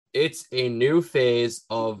It's a new phase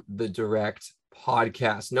of the Direct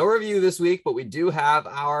podcast. No review this week, but we do have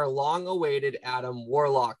our long-awaited Adam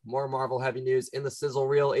Warlock. More Marvel heavy news in the Sizzle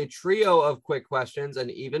Reel, a trio of quick questions,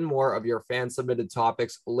 and even more of your fan-submitted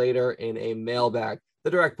topics later in a mailbag.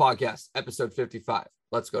 The Direct podcast, episode 55.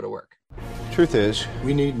 Let's go to work. Truth is,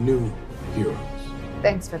 we need new heroes.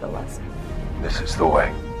 Thanks for the lesson. This is the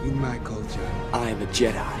way. In my culture, I am a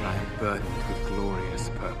Jedi. I am birthed with glorious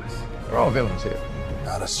purpose. They're all villains here.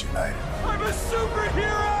 Got us united. I'm a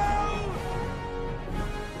superhero!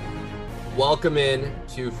 Welcome in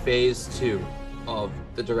to phase 2 of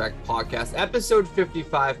the Direct podcast, episode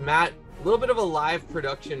 55. Matt, a little bit of a live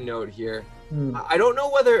production note here. I don't know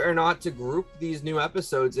whether or not to group these new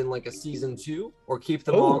episodes in like a season 2 or keep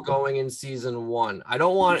them all going in season 1. I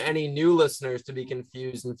don't want any new listeners to be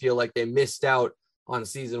confused and feel like they missed out on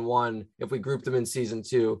season 1 if we group them in season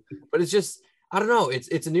 2. But it's just, I don't know.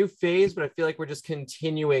 It's a new phase, but I feel like we're just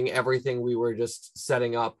continuing everything we were just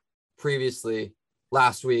setting up previously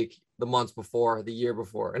last week, the months before, the year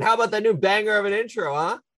before. And how about that new banger of an intro,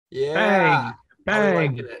 huh? Yeah.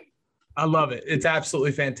 Bang. I love it. It's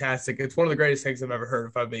absolutely fantastic. It's one of the greatest things I've ever heard,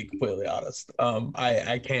 if I'm being completely honest.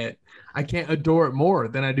 I can't adore it more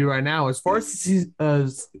than I do right now. As far as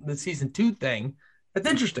the season 2 thing, that's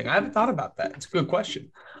interesting. I haven't thought about that. It's a good question.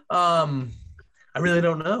 I really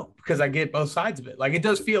don't know because I get both sides of it. Like, it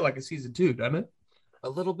does feel like a season 2, doesn't it? A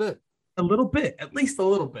little bit, at least a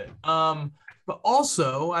little bit. But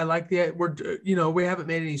also I like we haven't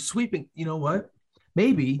made any sweeping. You know what?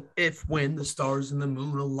 Maybe if when the stars and the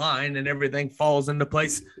moon align and everything falls into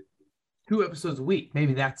place, 2 episodes a week,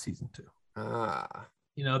 maybe that's season 2.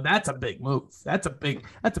 That's a big move. That's a big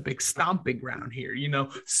stomping ground here.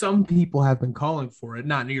 Some people have been calling for it,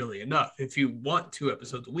 not nearly enough. If you want 2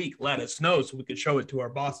 episodes a week, let us know so we can show it to our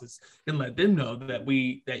bosses and let them know that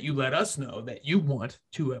you let us know that you want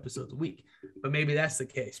 2 episodes a week. But maybe that's the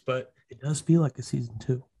case. But it does feel like a season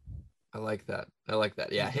 2. I like that.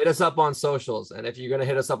 Yeah, hit us up on socials. And if you're going to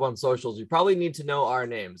hit us up on socials, you probably need to know our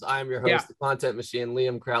names. I am your host, the content machine,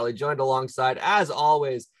 Liam Crowley, joined alongside, as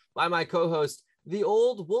always, by my co-host, the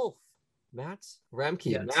old wolf, Matt Remke.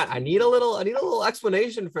 Yes. Matt, I need a little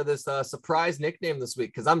explanation for this surprise nickname this week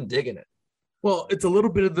because I'm digging it. Well, it's a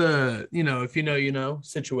little bit of the, if you know,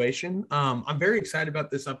 situation. I'm very excited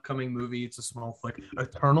about this upcoming movie. It's a small flick,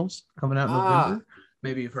 Eternals, coming out in November.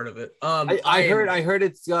 Maybe you've heard of it. I heard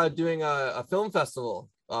it's doing a film festival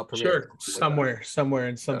premiere. Sure, somewhere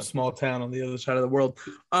in some small town on the other side of the world.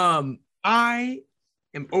 I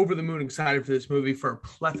am over the moon excited for this movie for a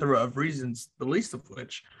plethora of reasons, the least of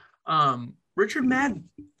which, Richard Madden,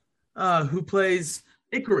 who plays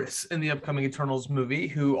Icarus in the upcoming Eternals movie,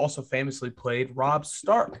 who also famously played Robb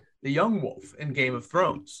Stark, the Young Wolf in Game of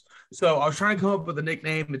Thrones. So I was trying to come up with a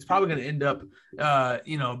nickname. It's probably going to end up,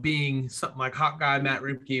 being something like Hawkeye, Matt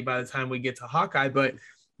Remke by the time we get to Hawkeye. But,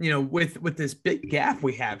 with this big gap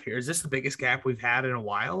we have here, is this the biggest gap we've had in a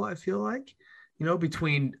while, I feel like,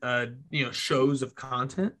 between, shows of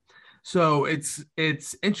content. So it's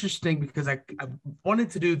interesting because I wanted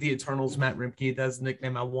to do the Eternals, Matt Remke. That's the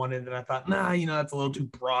nickname I wanted. And I thought, that's a little too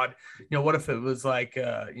broad. What if it was like,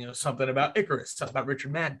 something about Icarus, something about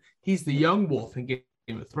Richard Madden? He's the young wolf in Game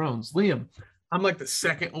of Thrones. Liam, I'm like the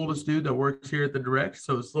second oldest dude that works here at the Direct.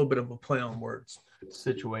 So it's a little bit of a play on words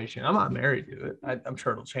situation. I'm not married to it. I'm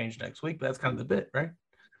sure it'll change next week, but that's kind of the bit, right?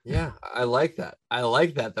 Yeah, I like that.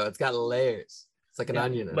 Though. It's got layers. It's like an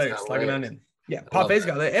onion. Layers, like an onion. Yeah, parfait's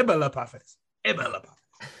got that. Ebella parfait.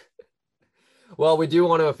 Well, we do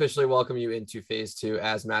want to officially welcome you into phase 2,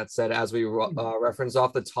 as Matt said, as we referenced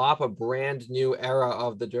off the top, a brand new era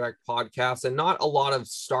of the Direct podcast, and not a lot of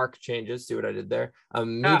stark changes. See what I did there?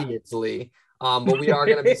 Immediately. But we are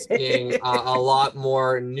going to be seeing a lot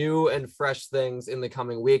more new and fresh things in the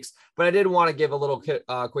coming weeks. But I did want to give a little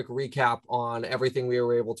quick recap on everything we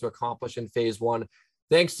were able to accomplish in phase 1.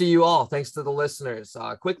 Thanks to you all. Thanks to the listeners.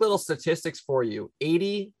 Quick little statistics for you.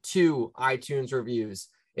 82 iTunes reviews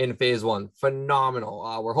in phase 1.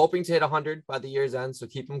 Phenomenal. We're hoping to hit 100 by the year's end, so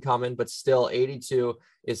keep them coming. But still, 82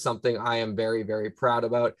 is something I am very, very proud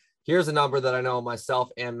about. Here's a number that I know myself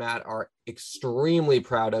and Matt are extremely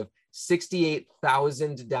proud of.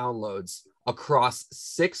 68,000 downloads across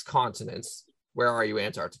 6 continents. Where are you,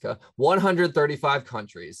 Antarctica? 135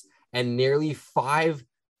 countries and nearly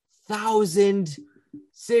 5,000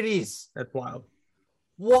 cities. That's wild.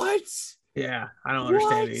 What? Yeah, I don't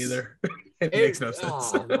understand it either. It makes no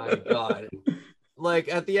sense. Oh my God. Like,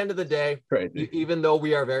 at the end of the day, even though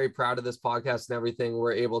we are very proud of this podcast and everything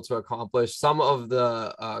we're able to accomplish, some of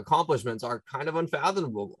the accomplishments are kind of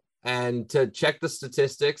unfathomable. And to check the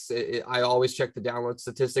statistics, I always check the download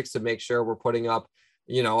statistics to make sure we're putting up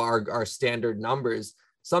our standard numbers.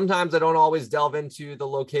 Sometimes I don't always delve into the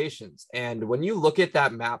locations. And when you look at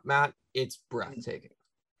that map, Matt, it's breathtaking.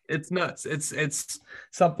 It's nuts. It's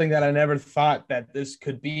something that I never thought that this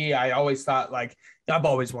could be. I always thought, like, I've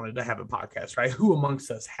always wanted to have a podcast, right? Who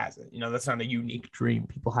amongst us hasn't? That's not a unique dream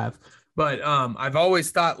people have. But I've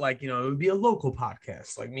always thought, like, it would be a local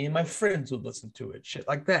podcast, like me and my friends would listen to it, shit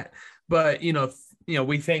like that. But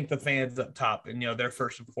we thank the fans up top, and they're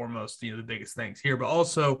first and foremost, the biggest things here. But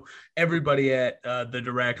also everybody at the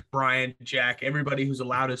Direct, Brian, Jack, everybody who's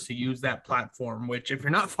allowed us to use that platform. Which, if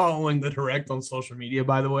you're not following the Direct on social media,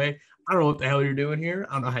 by the way, I don't know what the hell you're doing here.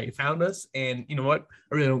 I don't know how you found us, and you know what?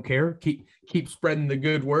 I really don't care. Keep spreading the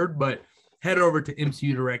good word, but head over to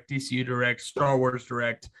MCU Direct, DCU Direct, Star Wars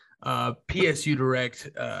Direct, PSU Direct,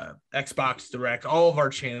 Xbox Direct, all of our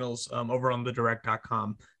channels over on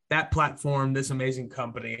thedirect.com. That platform, this amazing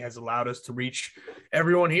company, has allowed us to reach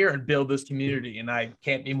everyone here and build this community, and I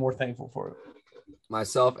can't be more thankful for it.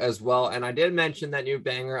 Myself as well. And I did mention that new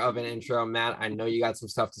banger of an intro. Matt, I know you got some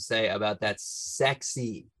stuff to say about that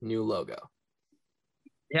sexy new logo.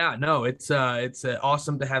 Yeah, no, it's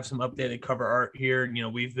awesome to have some updated cover art here.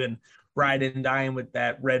 We've been riding and dying with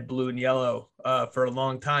that red, blue, and yellow for a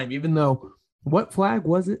long time, even though, what flag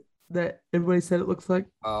was it that everybody said it looks like?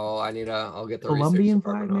 Oh, I'll get the Colombian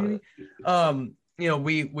flag, maybe.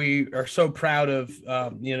 We are so proud of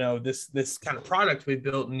this kind of product we've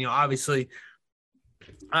built, and obviously,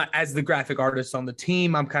 as the graphic artist on the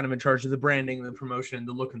team, I'm kind of in charge of the branding, the promotion,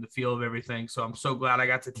 the look and the feel of everything. So I'm so glad I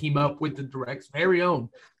got to team up with the Direct's very own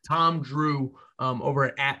Tom Drew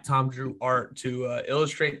over at Tom Drew Art to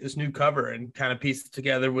illustrate this new cover and kind of piece it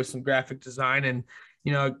together with some graphic design. And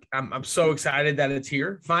I'm so excited that it's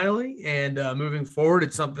here finally, and moving forward,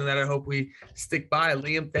 it's something that I hope we stick by.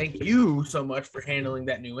 Liam, thank you so much for handling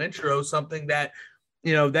that new intro. Something that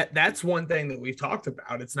that's one thing that we've talked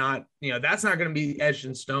about. It's not, that's not going to be etched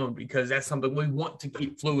in stone, because that's something we want to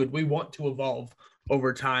keep fluid. We want to evolve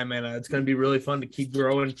over time, and it's going to be really fun to keep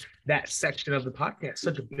growing that section of the podcast.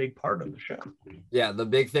 Such a big part of the show. Yeah, the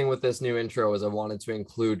big thing with this new intro is I wanted to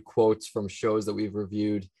include quotes from shows that we've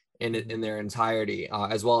reviewed in their entirety,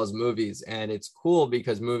 as well as movies. And it's cool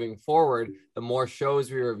because moving forward, the more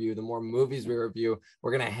shows we review, the more movies we review,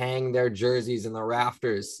 we're going to hang their jerseys in the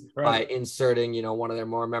rafters by inserting, one of their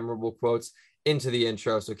more memorable quotes into the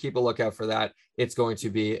intro. So keep a lookout for that. It's going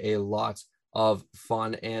to be a lot of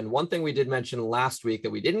fun. And one thing we did mention last week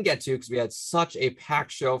that we didn't get to because we had such a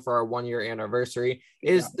packed show for our 1-year anniversary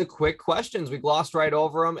is the quick questions. We glossed right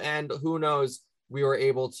over them, and who knows, we were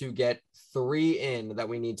able to get 3 in that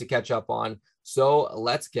we need to catch up on. So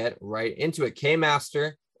let's get right into it.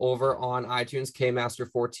 K-Master over on iTunes, K-Master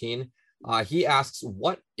 14. He asks,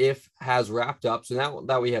 what if has wrapped up? So now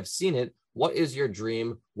that we have seen it, what is your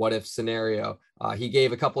dream what if scenario? He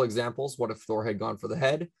gave a couple examples. What if Thor had gone for the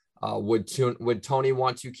head? Would Tony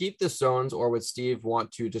want to keep the stones, or would Steve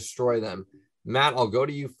want to destroy them? Matt, I'll go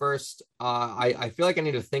to you first. I feel like I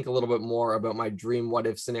need to think a little bit more about my dream what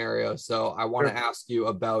if scenario. So I want to ask you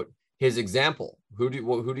about his example. Who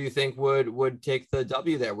do you think would take the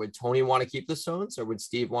W there? Would Tony want to keep the stones, or would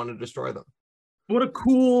Steve want to destroy them? What a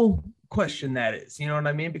cool question that is. You know what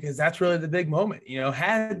I mean? Because that's really the big moment.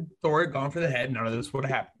 Had Thor gone for the head, none of this would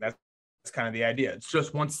have happened. That's kind of the idea. It's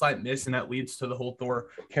just one slight miss, and that leads to the whole Thor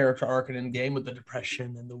character arc and in game with the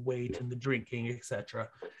depression and the weight and the drinking, etc.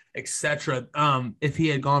 If he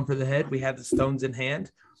had gone for the head, we had the stones in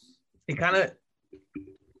hand. It kind of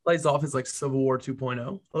plays off as like Civil War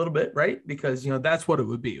 2.0 a little bit, right? Because that's what it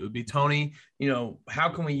would be. It would be Tony, how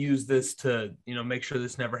can we use this to make sure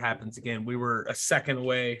this never happens again? We were a second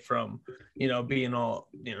away from being all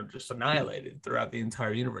just annihilated throughout the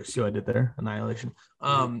entire universe. See what I did there? Annihilation.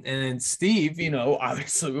 And then Steve,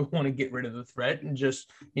 obviously we want to get rid of the threat, and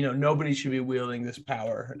just nobody should be wielding this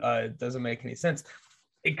power. It doesn't make any sense.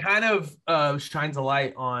 It kind of shines a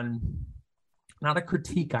light on not a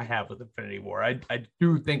critique I have with Infinity War. I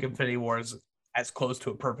do think Infinity War is as close to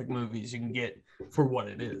a perfect movie as you can get for what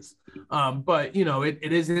it is. But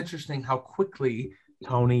it is interesting how quickly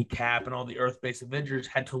Tony, Cap, and all the Earth-based Avengers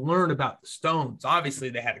had to learn about the stones. Obviously,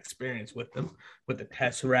 they had experience with them, with the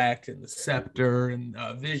Tesseract and the Scepter, and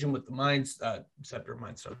Vision with the Mind Scepter,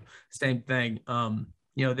 Mind Stone. Same thing.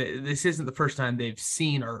 This isn't the first time they've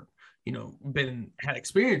seen or had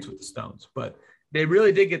experience with the stones, but they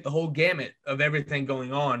really did get the whole gamut of everything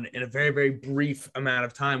going on in a very, very brief amount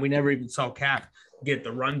of time. We never even saw Cap get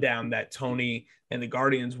the rundown that Tony and the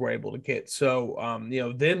Guardians were able to get. So,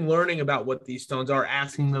 then learning about what these stones are,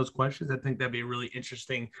 asking those questions, I think that'd be a really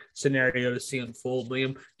interesting scenario to see unfold.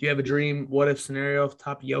 Liam, do you have a dream what if scenario off the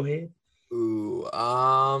top of your head? Ooh,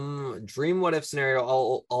 dream what if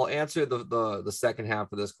scenario. I'll answer the second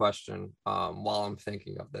half of this question while I'm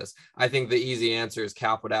thinking of this. I think the easy answer is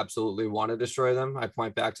Cap would absolutely want to destroy them. I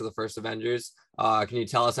point back to the first Avengers. Can you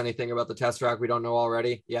tell us anything about the Tesseract we don't know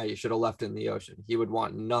already? Yeah, you should have left it in the ocean. He would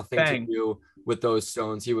want nothing to do with those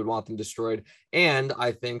stones. He would want them destroyed. And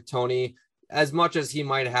I think Tony, as much as he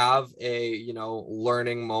might have a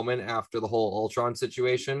learning moment after the whole Ultron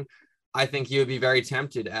situation, I think he would be very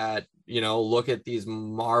tempted at, look at these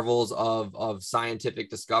marvels of scientific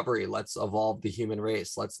discovery. Let's evolve the human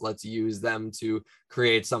race. Let's use them to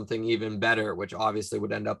create something even better, which obviously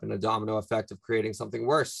would end up in a domino effect of creating something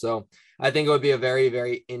worse. So I think it would be a very,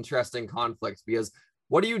 very interesting conflict, because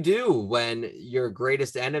what do you do when your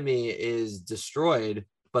greatest enemy is destroyed,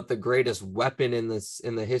 but the greatest weapon in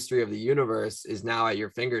the history of the universe is now at your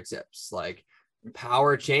fingertips? Like,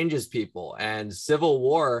 power changes people, and Civil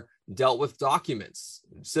War dealt with documents.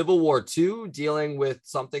 Civil War 2 dealing with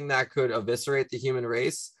something that could eviscerate the human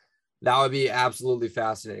race. That would be absolutely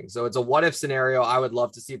fascinating. So it's a what if scenario I would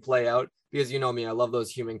love to see play out, because you know me, I love those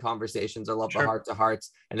human conversations. I love the heart to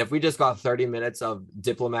hearts. And if we just got 30 minutes of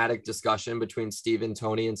diplomatic discussion between Steve and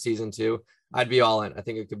Tony in season 2, I'd be all in. I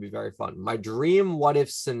think it could be very fun. My dream what if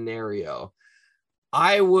scenario,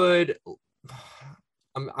 I'm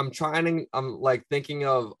like thinking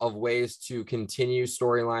of ways to continue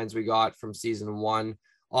storylines we got from season 1.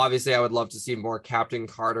 Obviously, I would love to see more Captain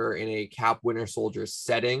Carter in a Cap Winter Soldier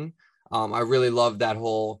setting. I really love that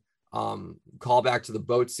whole callback to the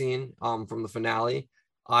boat scene from the finale.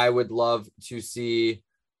 I would love to see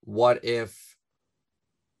what if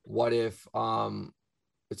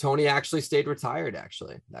Tony actually stayed retired.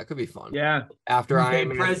 Actually, that could be fun. Yeah. After Iron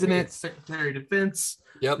Man, President, Secretary of Defense.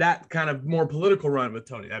 Yep. That kind of more political run with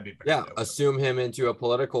Tony. That'd be very good. Assume him into a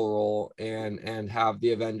political role and have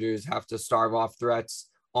the Avengers have to starve off threats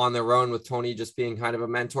on their own, with Tony just being kind of a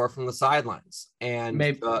mentor from the sidelines. And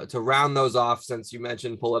to round those off, since you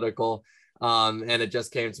mentioned political, and it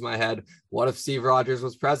just came to my head, what if Steve Rogers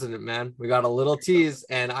was president, man? We got a little tease,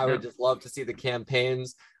 and I would just love to see the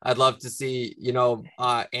campaigns. I'd love to see,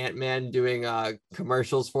 Ant-Man doing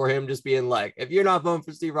commercials for him, just being like, if you're not voting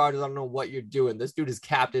for Steve Rogers, I don't know what you're doing. This dude is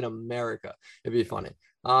Captain America. It'd be funny.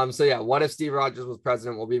 So yeah, what if Steve Rogers was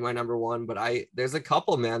president will be my number one, but there's a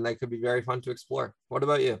couple, man, that could be very fun to explore. What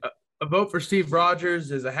about you? A vote for Steve Rogers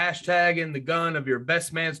is a hashtag in the gun of your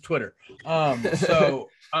best man's Twitter. I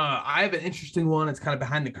have an interesting one. It's kind of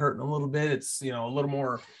behind the curtain a little bit. It's, a little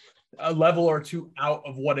more a level or two out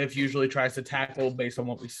of what if usually tries to tackle based on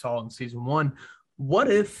what we saw in season 1. What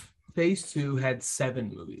if phase 2 had 7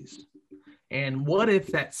 movies? And what if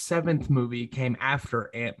that 7th movie came after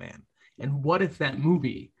Ant-Man? And what if that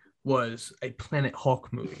movie was a Planet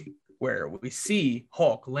Hulk movie where we see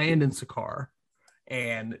Hulk land in Sakaar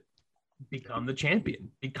and become the champion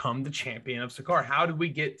of Sakaar? How did we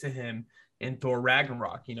get to him in Thor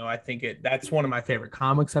Ragnarok? I think that's one of my favorite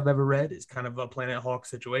comics I've ever read, is kind of a Planet Hulk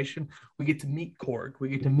situation. We get to meet Korg, we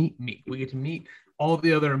get to meet Meek, we get to meet all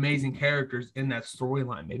the other amazing characters in that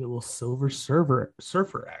storyline, maybe a little Silver Surfer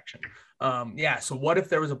action. So what if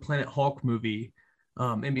there was a Planet Hulk movie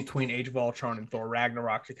in between Age of Ultron and Thor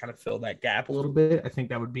Ragnarok to kind of fill that gap a little bit? I think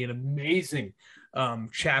that would be an amazing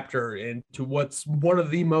chapter into what's one of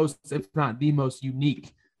the most, if not the most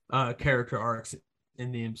unique character arcs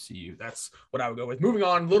in the MCU. That's what I would go with. Moving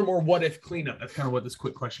on, a little more what if cleanup. That's kind of what this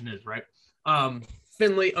quick question is, right?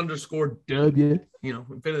 Finley _W,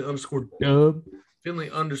 Finley _Dub, Finley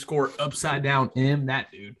 _upside down M, that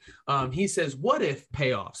dude. He says, what if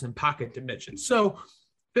payoffs in pocket dimensions? So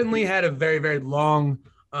Finley had a very, very long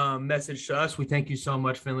message to us. We thank you so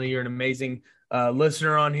much, Finley. You're an amazing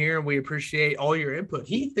listener on here, and we appreciate all your input.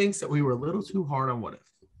 He thinks that we were a little too hard on what if.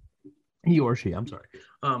 He or she, I'm sorry.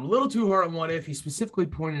 A little too hard on what if. He specifically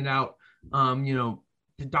pointed out,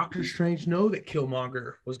 did Doctor Strange know that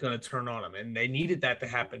Killmonger was going to turn on him? And they needed that to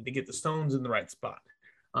happen to get the stones in the right spot.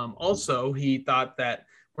 Also, he thought that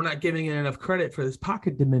we're not giving it enough credit for this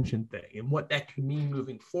pocket dimension thing and what that could mean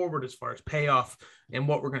moving forward as far as payoff and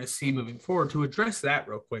what we're going to see moving forward. To address that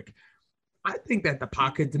real quick, I think that the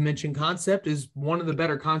pocket dimension concept is one of the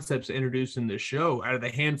better concepts introduced in this show. Out of the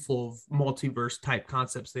handful of multiverse type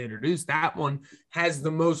concepts they introduced, that one has the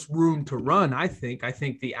most room to run. I think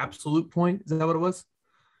the absolute point, is that what it was?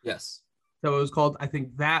 Yes. So it was called. I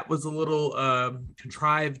think that was a little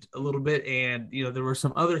contrived a little bit. And, there were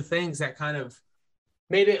some other things that kind of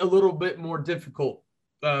made it a little bit more difficult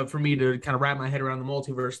for me to kind of wrap my head around the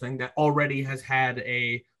multiverse thing that already has had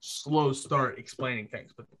a slow start explaining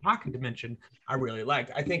things. But the pocket dimension, I really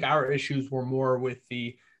liked. I think our issues were more with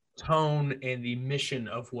the tone and the mission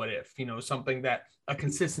of What If, something that a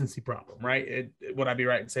consistency problem, right? Would I be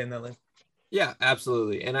right in saying that, Lynn? Yeah,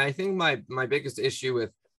 absolutely. And I think my biggest issue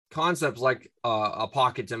with concepts like a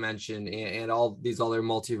pocket dimension and all these other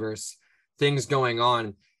multiverse things going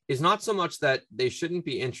on is not so much that they shouldn't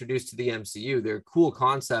be introduced to the MCU. They're cool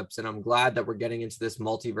concepts, and I'm glad that we're getting into this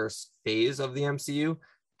multiverse phase of the MCU.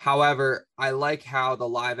 However, I like how the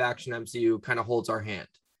live action MCU kind of holds our hand.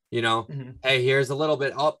 Hey, here's a little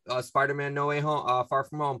bit up. Spider-Man No Way Home, Far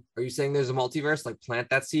From Home. Are you saying there's a multiverse? Like, plant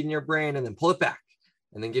that seed in your brain and then pull it back,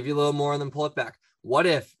 and then give you a little more and then pull it back. What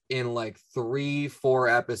if in like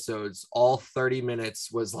 3-4 episodes, all 30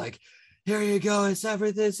 minutes was like, here you go, it's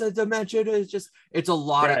everything, it's a dimension, it's a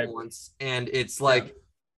lot at once. And it's like,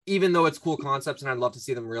 even though it's cool concepts and I'd love to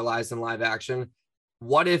see them realized in live action,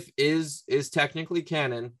 What If is technically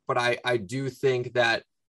canon, but I do think that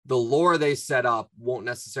the lore they set up won't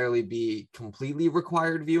necessarily be completely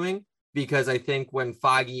required viewing, because I think when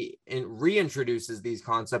Feige reintroduces these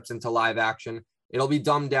concepts into live action, it'll be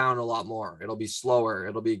dumbed down a lot more. It'll be slower.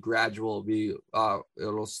 It'll be gradual.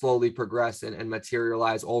 It'll slowly progress and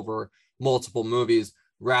materialize over multiple movies,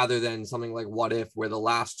 rather than something like What If, where the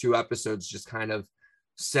last 2 episodes just kind of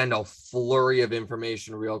send a flurry of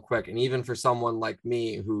information real quick. And even for someone like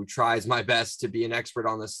me, who tries my best to be an expert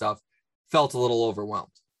on this stuff, felt a little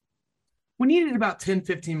overwhelmed. We needed about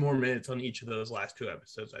 10-15 more minutes on each of those last 2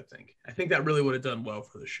 episodes. I think that really would have done well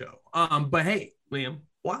for the show. But hey, Liam,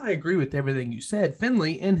 while I agree with everything you said,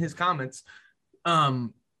 Finley in his comments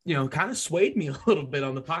kind of swayed me a little bit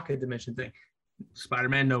on the pocket dimension thing.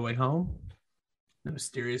 Spider-Man No Way Home, the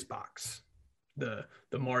mysterious box, the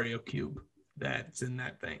Mario cube that's in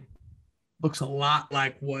that thing looks a lot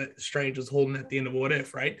like what Strange was holding at the end of What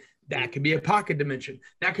If, right? That could be a pocket dimension.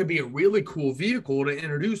 That could be a really cool vehicle to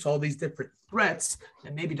introduce all these different threats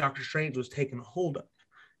that maybe Doctor Strange was taking a hold of.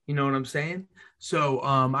 You know what I'm saying? So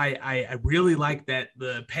I really like that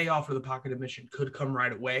the payoff for the pocket dimension could come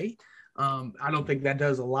right away. I don't think that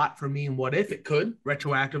does a lot for me in What If. It could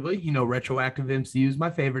retroactively. Retroactive MCU is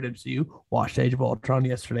my favorite MCU. Watched Age of Ultron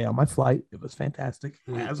yesterday on my flight. It was fantastic,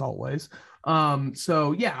 as always.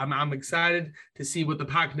 So yeah, I'm excited to see what the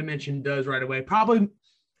pocket dimension does right away. Probably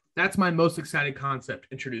that's my most excited concept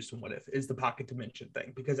introduced in What If, is the pocket dimension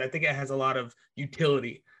thing, because I think it has a lot of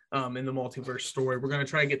utility in the multiverse story. We're going to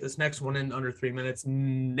try to get this next one in under 3 minutes.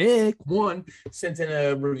 Nick sent in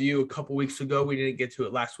a review a couple weeks ago. We didn't get to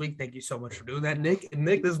it last week. Thank you so much for doing that, Nick. And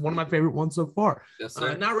Nick, this is one of my favorite ones so far. Yes,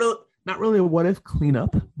 sir. Not really a what if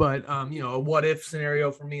cleanup, but a what if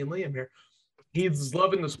scenario for me and Liam here. He's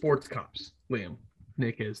loving the sports comps, Liam.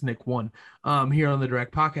 Nick won here on the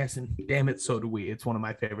Direct Podcast, and damn it, so do we. It's one of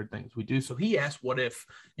my favorite things we do. So he asked, what if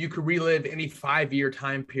you could relive any 5-year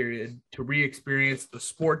time period to re-experience the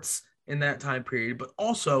sports in that time period, but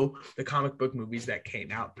also the comic book movies that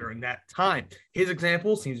came out during that time? His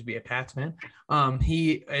example seems to be a Pats fan.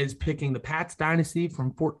 He is picking the Pats dynasty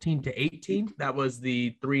from 14 to 18. That was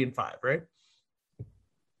the 3 and 5, right?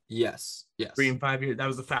 Yes. 3 and 5 years. That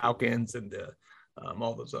was the Falcons and the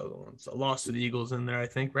all those other ones. A loss to the Eagles in there, I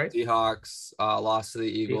think, right? Seahawks lost to the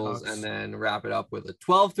Eagles, and then wrap it up with a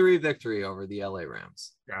 12-3 victory over the LA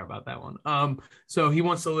Rams. Forgot about that one. So he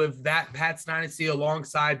wants to live that Pats dynasty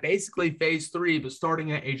alongside basically phase 3, but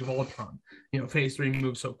starting at Age of Ultron. Phase 3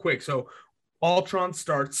 moves so quick. So Ultron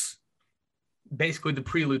starts basically the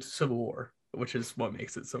prelude to Civil War, which is what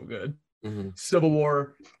makes it so good. Mm-hmm. Civil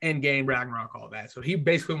War, Endgame, Ragnarok, all that. So he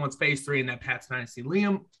basically wants phase 3 in that Pats dynasty.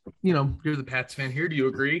 Liam, you're the Pats fan here. Do you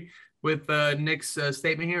agree with Nick's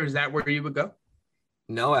statement here? Is that where you would go?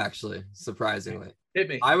 No, actually, surprisingly. Hit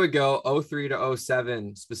me. I would go 03 to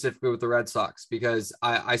 07, specifically with the Red Sox, because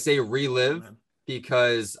I say relive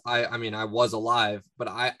because I mean, I was alive, but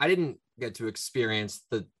I didn't get to experience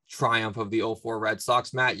the triumph of the 04 Red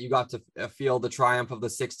Sox. Matt, you got to feel the triumph of the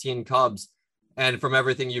 16 Cubs. And from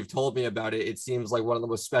everything you've told me about it, it seems like one of the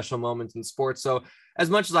most special moments in sports. So as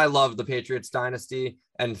much as I love the Patriots dynasty,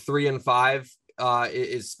 and 3 and 5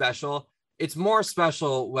 is special, it's more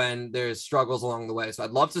special when there's struggles along the way. So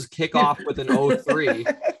I'd love to kick off with an 03,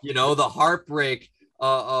 the heartbreak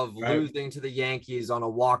of losing to the Yankees on a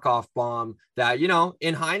walk-off bomb that,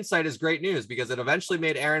 in hindsight is great news, because it eventually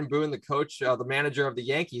made Aaron Boone the coach, the manager of the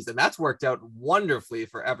Yankees. And that's worked out wonderfully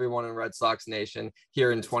for everyone in Red Sox Nation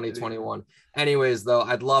here in 2021. Anyways, though,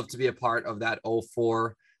 I'd love to be a part of that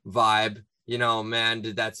 04 vibe. Man,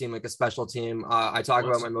 did that seem like a special team? I talk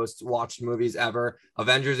about my most watched movies ever: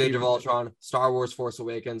 Avengers Age of Ultron, Star Wars Force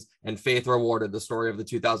Awakens, and Faith Rewarded, the story of the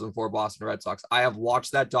 2004 Boston Red Sox. I have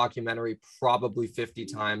watched that documentary probably 50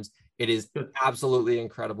 times. It is absolutely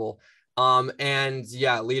incredible. And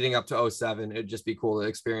yeah, leading up to 07, it'd just be cool to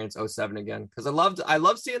experience 07 again, because I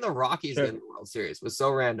loved seeing the Rockies in the World Series. It was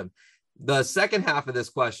so random. The second half of this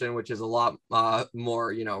question, which is a lot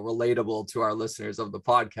more, relatable to our listeners of the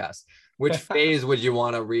podcast, which phase would you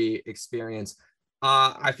want to re-experience?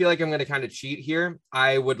 I feel like I'm going to kind of cheat here.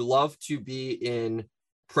 I would love to be in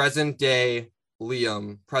present day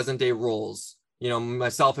Liam, present day roles,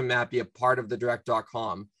 myself and Matt be a part of the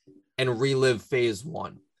direct.com and relive phase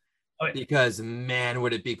 1. Because man,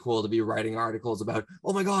 would it be cool to be writing articles about,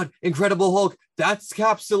 oh my God, Incredible Hulk, that's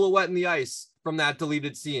Cap's silhouette in the ice from that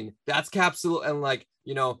deleted scene. That's Cap's silhouette,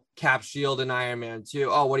 and Cap's shield and Iron Man too.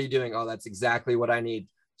 Oh, what are you doing? Oh, that's exactly what I need.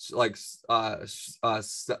 Steps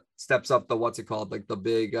up the, what's it called? Like the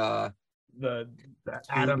big, the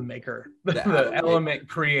atom maker, the element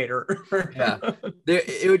creator. Yeah,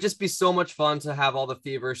 it would just be so much fun to have all the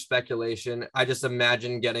feverish speculation. I just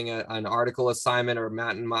imagine getting an article assignment, or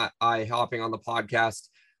Matt and I hopping on the podcast,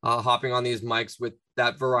 hopping on these mics with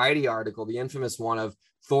that Variety article, the infamous one of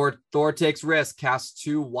Thor takes risk, casts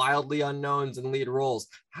 2 wildly unknowns in lead roles.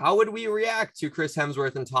 How would we react to Chris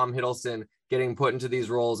Hemsworth and Tom Hiddleston getting put into these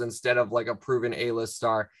roles instead of like a proven A-list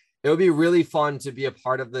star? It would be really fun to be a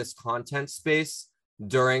part of this content space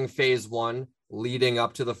during phase 1 leading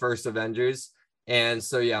up to the first Avengers. And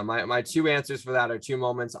so, yeah, my 2 answers for that are 2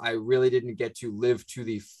 moments I really didn't get to live to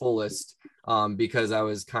the fullest because I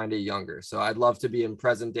was kind of younger. So I'd love to be in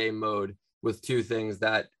present day mode with 2 things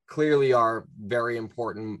that clearly are very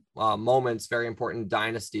important moments, very important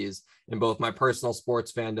dynasties in both my personal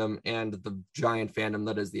sports fandom and the giant fandom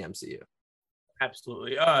that is the MCU.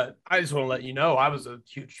 Absolutely. I just want to let you know, I was a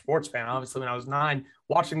huge sports fan. Obviously, when I was 9,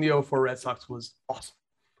 watching the 04 Red Sox was awesome.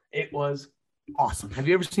 It was awesome. Have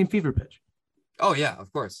you ever seen Fever Pitch? Oh, yeah,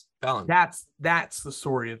 of course. Fallon. That's the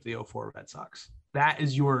story of the 04 Red Sox. That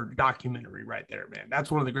is your documentary right there, man.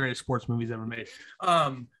 That's one of the greatest sports movies ever made.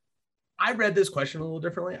 I read this question a little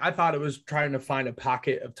differently. I thought it was trying to find a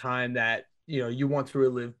pocket of time that you want to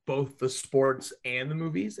relive both the sports and the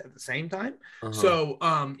movies at the same time. So,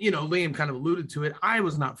 Liam kind of alluded to it. I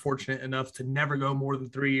was not fortunate enough to never go more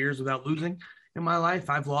than 3 years without losing in my life.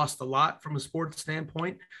 I've lost a lot from a sports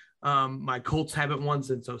standpoint. My Colts haven't won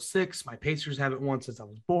since 06. My Pacers haven't won since I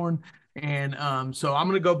was born. And so I'm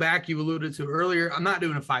going to go back. You alluded to earlier. I'm not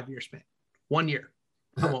doing a 5-year span. 1 year.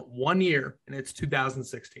 I want 1 year, and it's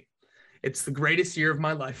 2016. It's the greatest year of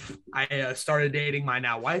my life. I started dating my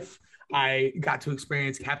now wife. I got to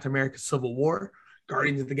experience Captain America Civil War.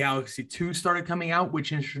 Guardians of the Galaxy 2 started coming out,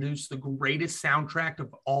 which introduced the greatest soundtrack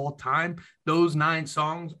of all time. Those 9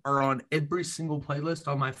 songs are on every single playlist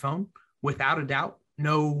on my phone, without a doubt.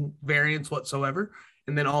 No variance whatsoever.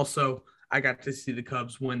 And then also, I got to see the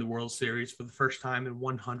Cubs win the World Series for the first time in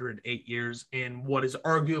 108 years in what is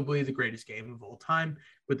arguably the greatest game of all time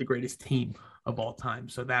with the greatest team of all time.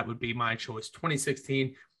 So that would be my choice.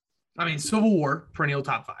 2016. Civil War, perennial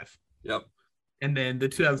top 5. Yep. And then the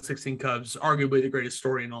 2016 Cubs, arguably the greatest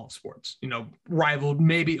story in all of sports, rivaled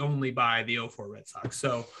maybe only by the 04 Red Sox.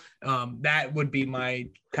 So that would be my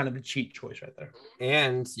kind of a cheat choice right there.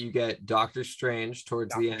 And you get Doctor Strange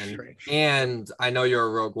towards the end. And I know you're a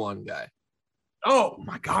Rogue One guy. Oh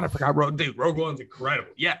my God, I forgot Rogue One's incredible.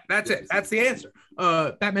 Yeah, that's it. That's the answer.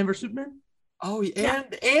 Batman vs Superman. Oh,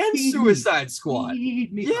 and Suicide Squad.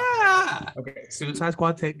 Yeah. Okay, Suicide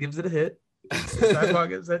Squad gives it a hit.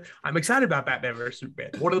 I'm excited about Batman vs Superman.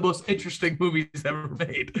 One of the most interesting movies ever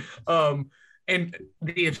made. And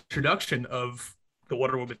the introduction of the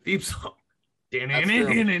Wonder Woman theme song.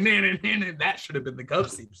 That should have been the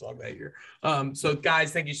Cubs theme song that year. So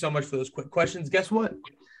guys, thank you so much for those quick questions. Guess what?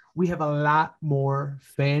 We have a lot more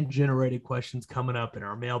fan-generated questions coming up in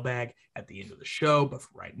our mailbag at the end of the show. But for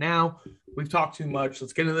right now, we've talked too much.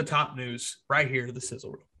 Let's get into the top news right here to the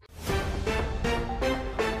Sizzle Reel.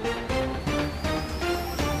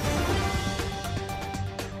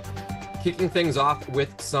 Kicking things off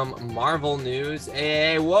with some Marvel news.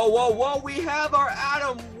 Hey, whoa. We have our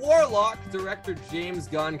Adam Warlock. Director James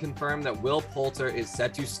Gunn confirmed that Will Poulter is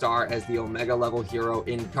set to star as the Omega level hero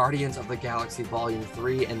in Guardians of the Galaxy Volume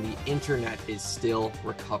 3, and the internet is still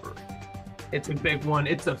recovering. It's a big one.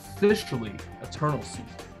 It's officially Eternal season.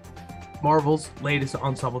 Marvel's latest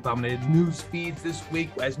ensemble-dominated news feeds this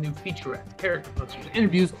week as new featurettes, character posters,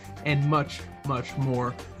 interviews, and much, much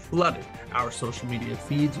more flooded our social media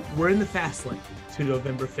feeds. We're in the fast lane to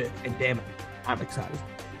November 5th, and damn it, I'm excited.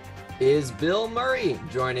 Is Bill Murray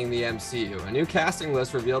joining the MCU? A new casting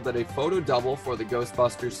list revealed that a photo double for the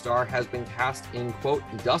Ghostbusters star has been cast in, quote,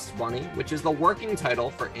 Dust Bunny, which is the working title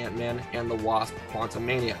for Ant-Man and the Wasp: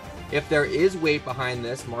 Quantumania. If there is weight behind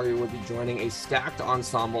this, Marvel would be joining a stacked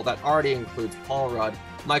ensemble that already includes Paul Rudd,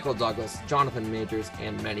 Michael Douglas, Jonathan Majors,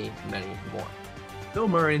 and many, many more. Bill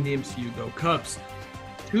Murray and the MCU go Cubs.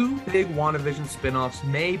 2 big WandaVision spin-offs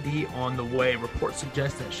may be on the way. Reports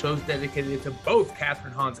suggest that shows dedicated to both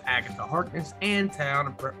Catherine Hahn's Agatha Harkness and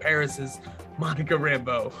Teyonah Parris's Monica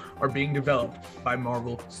Rambeau are being developed by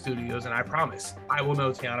Marvel Studios, and I promise I will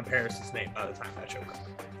know Teyonah Parris's name by the time that show comes.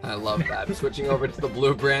 I love that. Switching over to the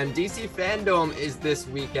Blue brand, DC Fandom is this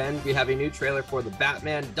weekend. We have a new trailer for The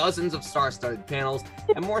Batman, dozens of star-studded panels,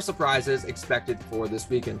 and more surprises expected for this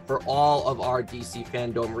weekend. For all of our DC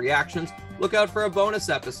Fandom reactions, look out for a bonus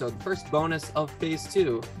episode, the first bonus of Phase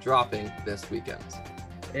 2, dropping this weekend.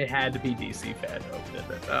 It had to be DC Fandom,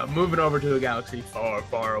 didn't it? Moving over to a galaxy far,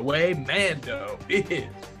 far away, Mando is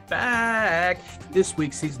back. This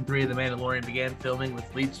week, season 3 of The Mandalorian began filming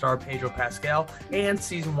with lead star Pedro Pascal, and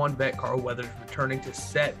season 1 vet Carl Weathers returning to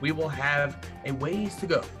set. We will have a ways to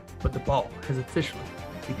go, but the ball has officially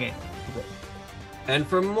begun to roll. And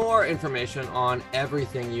for more information on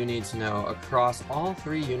everything you need to know across all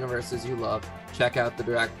 3 universes you love, check out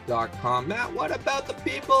thedirect.com. Matt, what about the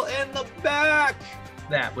people in the back?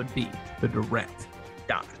 That would be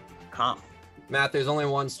thedirect.com. Matt, there's only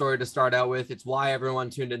one story to start out with. It's why everyone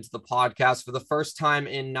tuned into the podcast. For the first time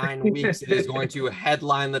in 9 weeks, it is going to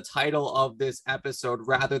headline the title of this episode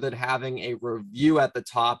rather than having a review at the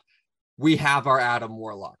top. We have our Adam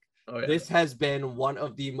Warlock. Oh, yeah. This has been one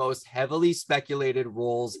of the most heavily speculated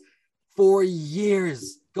roles for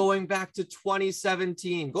years, going back to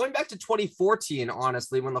 2017, going back to 2014,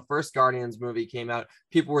 honestly, when the first Guardians movie came out.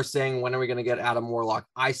 People were saying, when are we going to get Adam Warlock?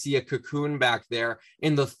 I see a Cocoon back there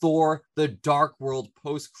in the Thor, the Dark World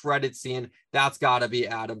post-credit scene. That's got to be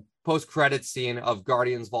Adam. Post-credit scene of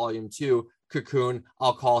Guardians Volume 2, Cocoon,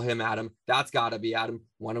 I'll call him Adam. That's got to be Adam.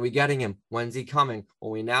 When are we getting him? When's he coming?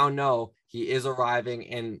 Well, we now know he is arriving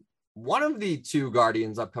in one of the 2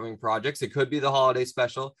 Guardians upcoming projects. It could be the holiday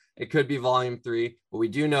special. It could be Volume 3, but we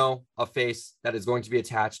do know a face that is going to be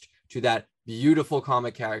attached to that beautiful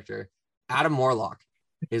comic character. Adam Warlock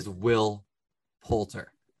is Will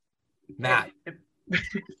Poulter. Matt,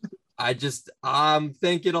 I'm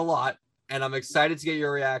thinking a lot, and I'm excited to get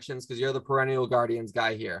your reactions because you're the perennial Guardians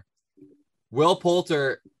guy here. Will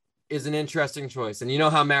Poulter is an interesting choice, and you know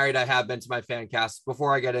how married I have been to my fan cast.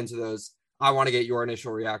 Before I get into those, I want to get your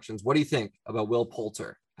initial reactions. What do you think about Will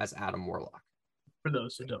Poulter as Adam Warlock? For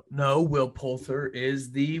those who don't know, Will Poulter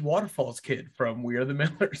is the Waterfalls kid from We Are the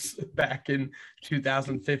Millers back in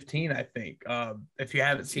 2015, I think. If you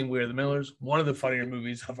haven't seen We Are the Millers, one of the funnier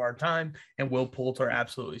movies of our time, and Will Poulter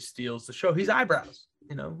absolutely steals the show. He's eyebrows,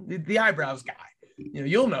 the eyebrows guy.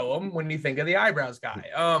 You'll know him when you think of the eyebrows guy.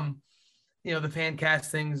 The fan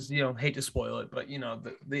castings, hate to spoil it, but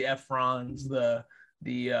the Efrons,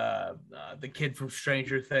 the kid from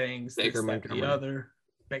Stranger Things, Baker Montgomery.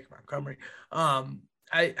 Baker Montgomery.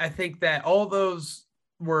 I think that all those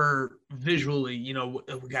were visually,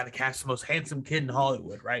 we got to cast the most handsome kid in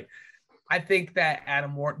Hollywood, right? I think that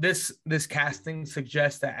this casting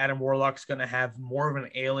suggests that Adam Warlock's going to have more of an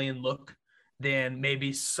alien look than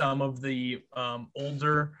maybe some of the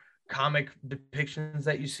older comic depictions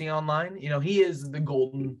that you see online. He is the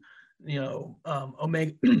golden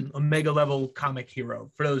omega level comic hero.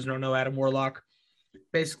 For those who don't know, Adam Warlock,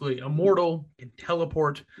 basically immortal, can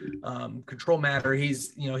teleport, control matter. He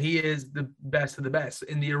is the best of the best.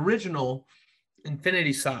 In the original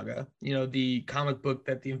Infinity Saga, the comic book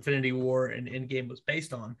that the Infinity War and Endgame was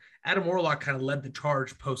based on, Adam Warlock kind of led the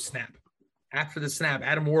charge post-snap. After the snap,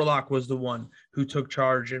 Adam Warlock was the one who took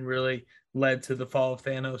charge and really led to the fall of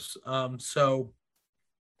Thanos. So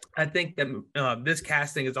I think that this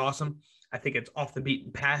casting is awesome. I think it's off the beaten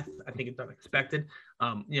path. I think it's unexpected.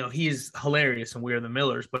 He is hilarious in We Are the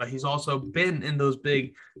Millers, but he's also been in those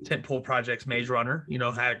big tentpole projects. Maze Runner,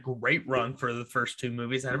 had a great run for the first 2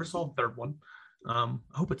 movies. I never saw the third one. I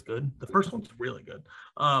hope it's good. The first one's really good.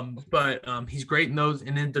 But he's great in those.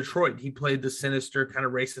 And in Detroit, he played the sinister kind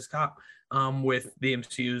of racist cop with the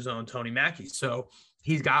MCU's own Tony Mackie. So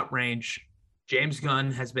he's got range. James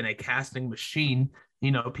Gunn has been a casting machine.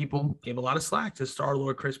 People gave a lot of slack to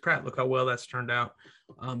Star-Lord Chris Pratt. Look how well that's turned out.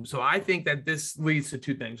 So I think that this leads to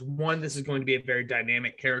 2 things. One, this is going to be a very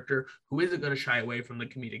dynamic character who isn't going to shy away from the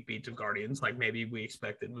comedic beats of Guardians, like maybe we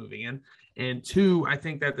expected moving in. And 2, I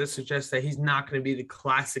think that this suggests that he's not going to be the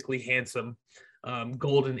classically handsome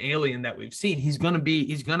golden alien that we've seen. He's going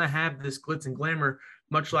to have this glitz and glamour,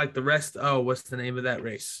 much like the rest. Oh, what's the name of that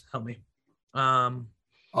race? Help me.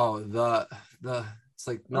 It's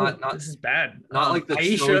like not this is bad. Not like the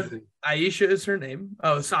Aisha. Aisha is her name.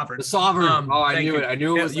 Oh, the Sovereign. The Sovereign. I knew it. I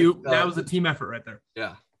knew it was that was a team effort right there.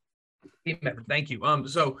 Yeah. Team member, thank you.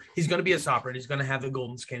 So he's going to be a sovereign. He's going to have the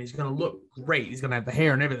golden skin. He's going to look great. He's going to have the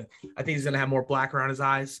hair and everything. I think he's going to have more black around his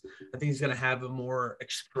eyes. I think he's going to have a more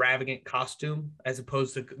extravagant costume as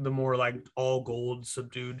opposed to the more like all gold,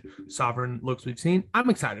 subdued sovereign looks we've seen. I'm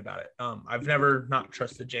excited about it. I've never not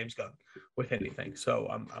trusted James Gunn with anything, so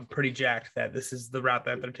I'm pretty jacked that this is the route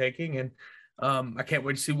that they're taking, and I can't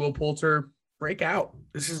wait to see Will Poulter break out.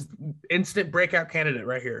 This is instant breakout candidate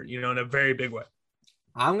right here, you know, in a very big way.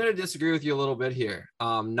 I'm going to disagree with you a little bit here.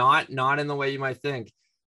 Not in the way you might think.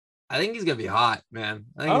 I think he's going to be hot, man.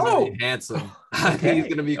 I think he's going to be handsome. I think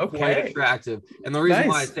he's going to be quite attractive. And the reason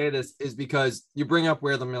why I say this is because you bring up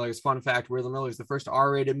We're the Millers. Fun fact, We're the Millers, the first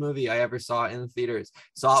R-rated movie I ever saw in theaters.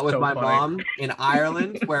 Saw it with my mom in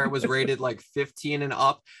Ireland where it was rated like 15 and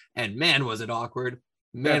up. And man, was it awkward.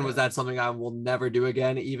 Man, was that something I will never do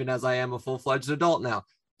again, even as I am a full-fledged adult now.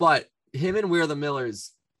 But him and We're the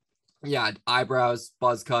Millers, yeah, eyebrows,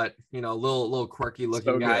 buzz cut, you know, little quirky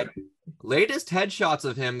looking guy. Latest headshots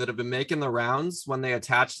of him that have been making the rounds when they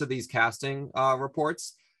attach to these casting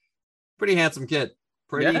reports. Pretty handsome kid.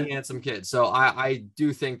 Handsome kid. So I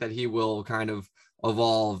do think that he will kind of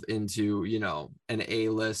evolve into, you know, an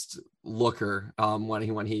A-list looker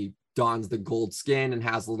when he dons the gold skin and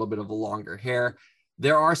has a little bit of a longer hair.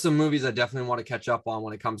 There are some movies I definitely want to catch up on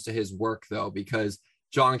when it comes to his work, though, because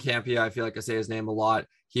John Campea, I feel like I say his name a lot.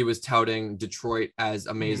 He was touting Detroit as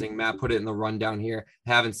amazing. Matt put it in the rundown here.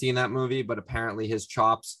 Haven't seen that movie, but apparently his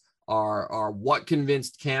chops are what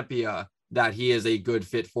convinced Campea that he is a good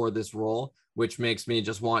fit for this role, which makes me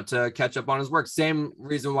just want to catch up on his work. Same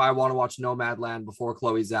reason why I want to watch Nomadland before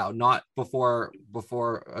Chloe Zhao, not before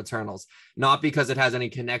Eternals, not because it has any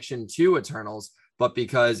connection to Eternals, but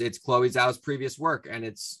because it's Chloe Zhao's previous work and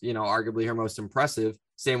it's, you know, arguably her most impressive.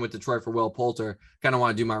 Same with Detroit for Will Poulter. Kind of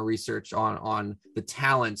want to do my research on the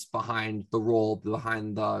talents behind the role,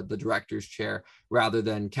 behind the director's chair, rather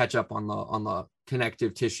than catch up on the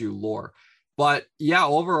connective tissue lore. But yeah,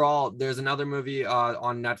 overall, there's another movie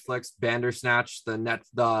on Netflix, Bandersnatch,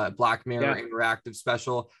 the Black Mirror interactive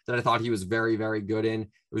special that I thought he was very, very good in. It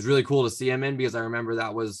was really cool to see him in because I remember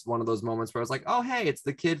that was one of those moments where I was like, oh, hey, it's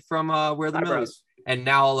the kid from Where the Millers. And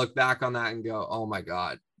now I'll look back on that and go, oh my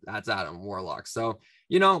God, that's Adam Warlock. So,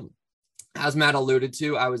 you know, as Matt alluded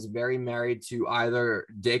to, I was very married to either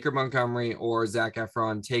Dacre Montgomery or Zac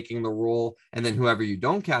Efron taking the role, and then whoever you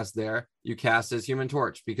don't cast there, you cast as Human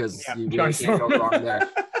Torch, because you really can't go wrong there.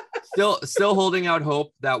 Still holding out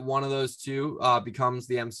hope that one of those two becomes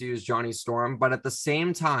the MCU's Johnny Storm, but at the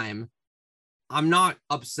same time, I'm not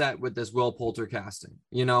upset with this Will Poulter casting.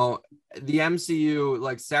 You know, the MCU,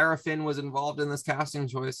 like Sarah Finn was involved in this casting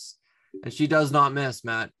choice, and she does not miss,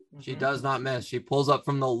 Matt. She does not miss. She pulls up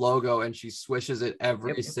from the logo and she swishes it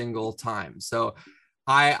every single time. So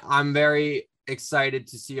I'm very excited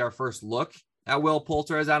to see our first look at Will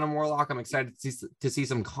Poulter as Adam Warlock. I'm excited to see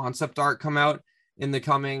some concept art come out in the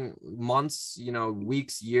coming months, you know,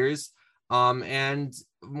 weeks, years. And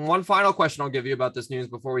one final question I'll give you about this news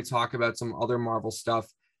before we talk about some other Marvel stuff.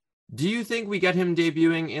 Do you think we get him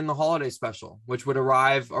debuting in the holiday special, which would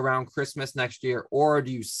arrive around Christmas next year, or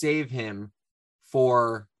do you save him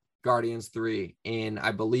for Guardians 3 in,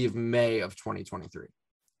 I believe, May of 2023?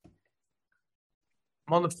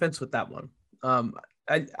 I'm on the fence with that one.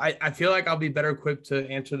 I feel like I'll be better equipped to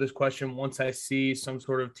answer this question once I see some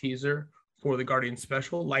sort of teaser for the Guardians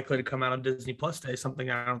special, likely to come out on Disney Plus Day, something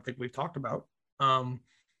I don't think we've talked about.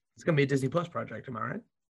 It's going to be a Disney Plus project, am I right?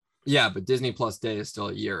 Yeah, but Disney Plus Day is still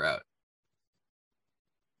a year out.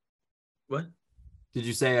 What? Did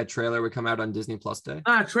you say a trailer would come out on Disney Plus Day?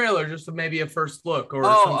 Trailer, just maybe a first look or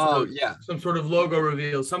some sort of logo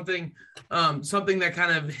reveal, something that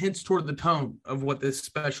kind of hints toward the tone of what this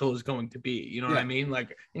special is going to be. You know what I mean?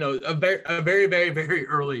 Like, you know, a very, very, very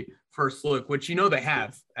early first look, which, you know, they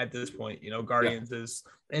have at this point. You know, Guardians is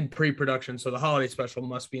in pre-production, so the holiday special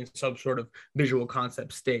must be in some sort of visual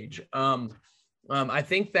concept stage. I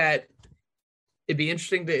think that it'd be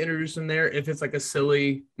interesting to introduce him there if it's like a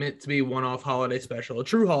silly, meant to be one-off holiday special. A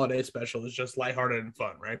true holiday special is just lighthearted and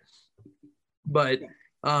fun, right? But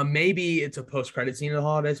maybe it's a post-credit scene of the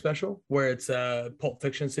holiday special where it's a Pulp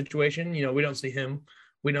Fiction situation. You know, we don't see him.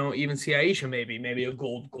 We don't even see Aisha, maybe a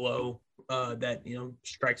gold glow that, you know,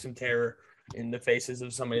 strikes some terror in the faces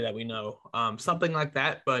of somebody that we know. Something like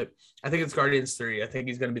that. But I think it's Guardians 3. I think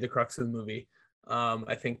he's going to be the crux of the movie.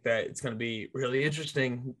 I think that it's going to be really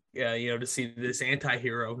interesting, you know, to see this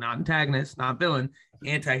anti-hero, not antagonist, not villain,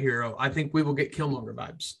 anti-hero. I think we will get Killmonger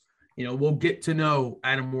vibes. You know, we'll get to know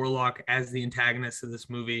Adam Warlock as the antagonist of this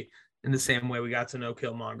movie in the same way we got to know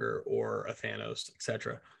Killmonger or a Thanos,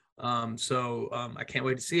 etc. I can't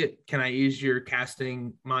wait to see it. Can I use your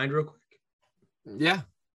casting mind real quick? Yeah.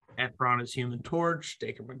 Efron is Human Torch,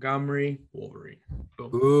 Dacre Montgomery, Wolverine.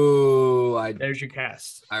 Boom. Ooh, there's your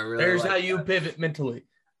cast. I really there's like how you that. Pivot mentally,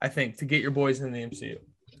 I think, to get your boys in the MCU.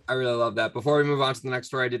 I really love that. Before we move on to the next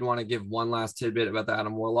story, I did want to give one last tidbit about the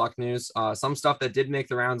Adam Warlock news. Some stuff that did make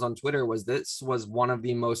the rounds on Twitter was this was one of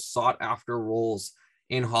the most sought after roles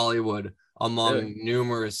in Hollywood among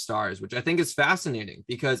numerous stars, which I think is fascinating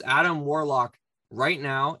because Adam Warlock right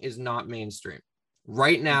now is not mainstream.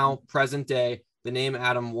 Right now, present day, the name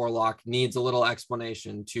Adam Warlock needs a little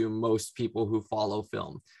explanation to most people who follow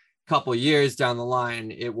film. Couple years down the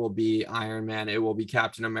line, it will be Iron Man, it will be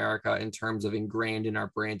Captain America in terms of ingrained in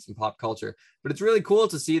our brains and pop culture. But it's really cool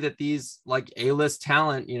to see that these like A-list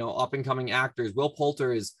talent, up and coming actors. Will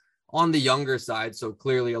Poulter is on the younger side, so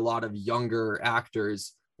clearly a lot of younger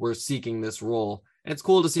actors were seeking this role. And it's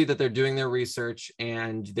cool to see that they're doing their research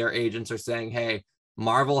and their agents are saying, hey,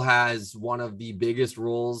 Marvel has one of the biggest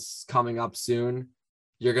roles coming up soon.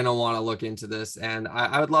 You're going to want to look into this. And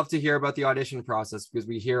I would love to hear about the audition process because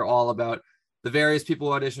we hear all about the various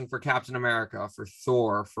people who auditioned for Captain America, for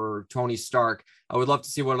Thor, for Tony Stark. I would love to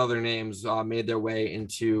see what other names made their way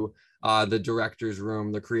into the director's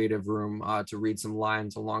room, the creative room, to read some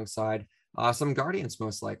lines alongside some Guardians,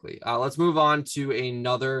 most likely. Let's move on to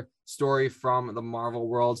another story from the Marvel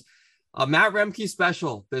world. A Matt Remke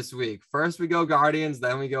special this week. First we go Guardians,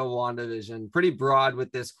 then we go WandaVision. Pretty broad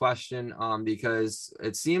with this question because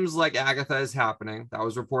it seems like Agatha is happening. That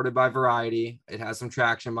was reported by Variety. It has some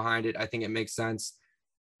traction behind it. I think it makes sense.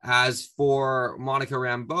 As for Monica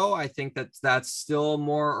Rambeau, I think that's still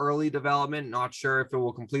more early development. Not sure if it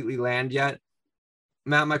will completely land yet.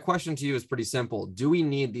 Matt, my question to you is pretty simple. Do we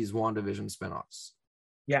need these WandaVision spinoffs?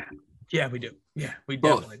 Yeah, we do. Yeah, we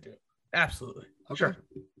Both. Definitely do. Absolutely. Okay. Sure.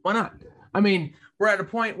 Why not? I mean, we're at a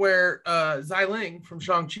point where Zai Ling from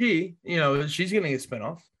Shang-Chi, she's getting a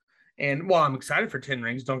spinoff. And while I'm excited for 10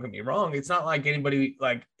 Rings, don't get me wrong, it's not like anybody,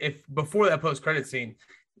 like, if before that post-credit scene,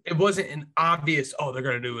 it wasn't an obvious, they're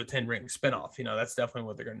going to do a 10 Ring spinoff. That's definitely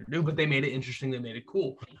what they're going to do. But they made it interesting. They made it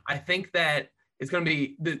cool. I think that it's going to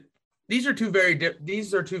be these are two very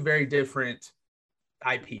different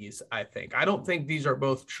IPs, I think. I don't think these are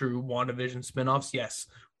both true WandaVision spinoffs. Yes,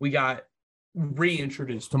 we got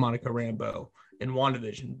reintroduced to Monica Rambeau in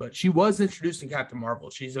WandaVision, but she was introduced in Captain Marvel.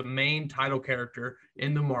 She's a main title character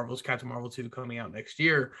in the Marvels, Captain Marvel 2 coming out next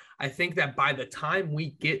year. I think that by the time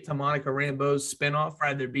we get to Monica Rambeau's spinoff,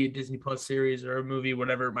 either it be a Disney Plus series or a movie,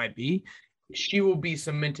 whatever it might be, she will be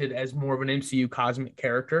cemented as more of an MCU cosmic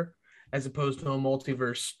character as opposed to a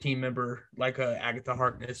multiverse team member like a Agatha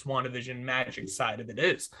Harkness, WandaVision magic side of it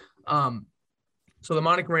is. So the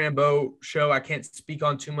Monica Rambeau show, I can't speak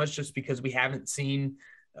on too much just because we haven't seen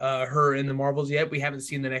her in the Marvels yet. We haven't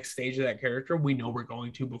seen the next stage of that character. We know we're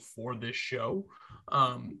going to before this show.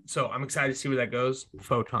 So I'm excited to see where that goes.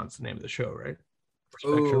 Photon's the name of the show, right?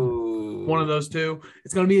 Spectrum. Ooh. One of those two.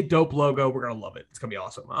 It's going to be a dope logo. We're going to love it. It's going to be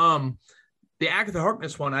awesome. The Agatha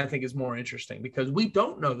Harkness one, I think, is more interesting because we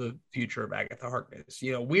don't know the future of Agatha Harkness.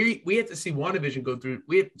 We have to see WandaVision go through.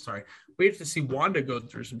 We have to see Wanda go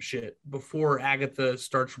through some shit before Agatha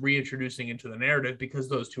starts reintroducing into the narrative because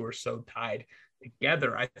those two are so tied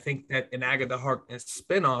together. I think that an Agatha Harkness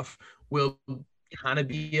spinoff will kind of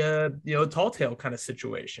be a tall tale kind of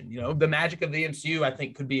situation. The magic of the MCU, I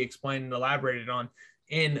think, could be explained and elaborated on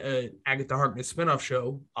in a Agatha Harkness spinoff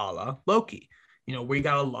show, a la Loki. We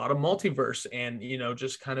got a lot of multiverse and,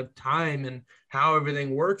 just kind of time and how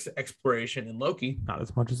everything works exploration in Loki, not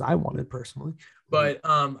as much as I wanted personally. But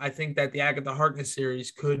I think that the Agatha Harkness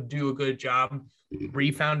series could do a good job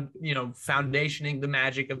foundationing the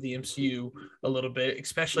magic of the MCU a little bit,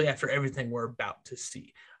 especially after everything we're about to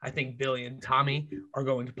see. I think Billy and Tommy are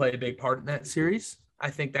going to play a big part in that series. I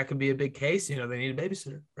think that could be a big case. They need a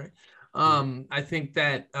babysitter, right? I think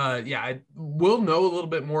that, I will know a little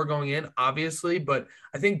bit more going in, obviously, but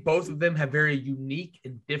I think both of them have very unique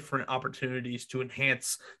and different opportunities to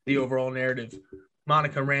enhance the overall narrative.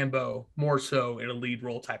 Monica Rambeau more so in a lead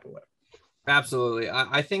role type of way. Absolutely.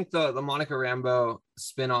 I think the Monica Rambeau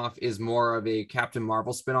spinoff is more of a Captain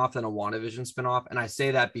Marvel spinoff than a WandaVision spinoff. And I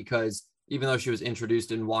say that because even though she was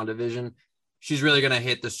introduced in WandaVision, she's really going to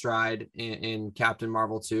hit the stride in Captain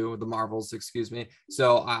Marvel 2, the Marvels, excuse me.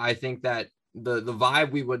 So I think that the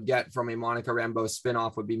vibe we would get from a Monica Rambeau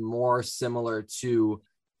spinoff would be more similar to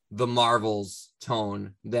the Marvels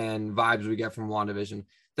tone than vibes we get from WandaVision.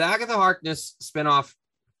 The Agatha Harkness spinoff,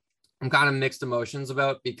 I'm kind of mixed emotions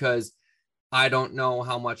about because I don't know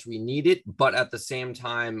how much we need it, but at the same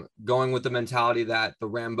time, going with the mentality that the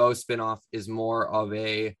Rambeau spinoff is more of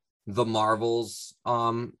a the Marvels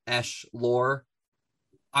esh lore.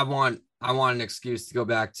 I want an excuse to go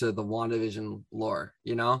back to the WandaVision lore,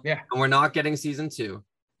 you know? Yeah. And we're not getting season 2,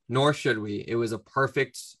 nor should we. It was a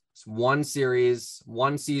perfect one series,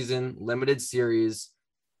 one season, limited series,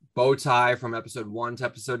 bow tie from episode 1 to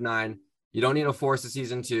episode 9. You don't need to force a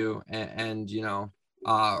season 2, and you know,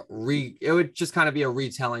 it would just kind of be a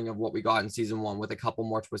retelling of what we got in season 1 with a couple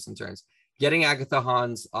more twists and turns. Getting Agatha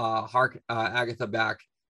back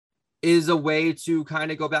is a way to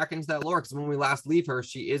kind of go back into that lore, because when we last leave her,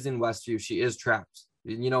 she is in Westview. She is trapped.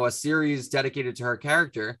 You know, a series dedicated to her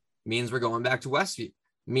character means we're going back to Westview.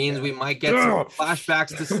 Means we might get some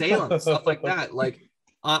flashbacks to Salem, stuff like that. Like,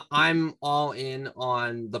 I'm all in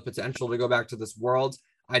on the potential to go back to this world.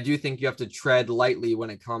 I do think you have to tread lightly when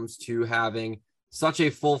it comes to having such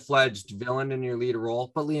a full-fledged villain in your lead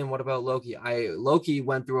role. But Liam, what about Loki? Loki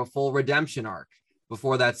went through a full redemption arc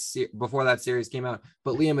before that series came out.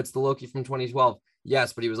 But Liam, it's the Loki from 2012.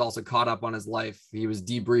 Yes, but he was also caught up on his life. He was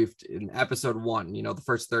debriefed in episode 1, you know, the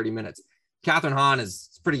first 30 minutes. Catherine Hahn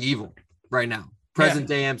is pretty evil right now. Present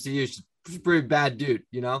day MCU, she's a pretty bad dude,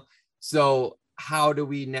 you know? So how do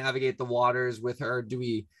we navigate the waters with her? Do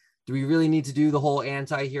we really need to do the whole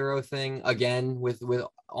anti-hero thing again with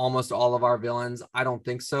almost all of our villains? I don't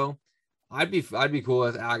think so. I'd be cool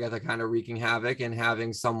with Agatha kind of wreaking havoc and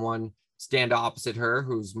having someone stand opposite her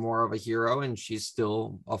who's more of a hero, and she's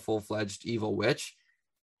still a full-fledged evil witch.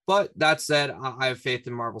 But that said, I have faith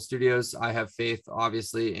in Marvel Studios. I have faith,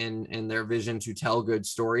 obviously, in their vision to tell good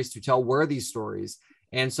stories, to tell worthy stories.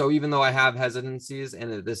 And so even though I have hesitancies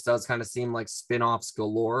and this does kind of seem like spin-offs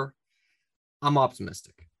galore, I'm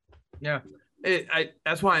optimistic. Yeah.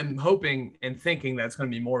 That's why I'm hoping and thinking that's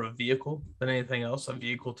going to be more of a vehicle than anything else, a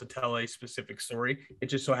vehicle to tell a specific story. It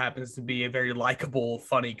just so happens to be a very likable,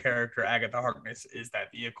 funny character. Agatha Harkness is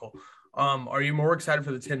that vehicle. Are you more excited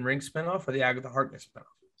for the 10 Rings spinoff or the Agatha Harkness spinoff?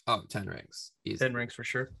 Oh, 10 Rings. Easy. 10 Rings for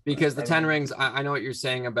sure. Because the 10 Rings, I know what you're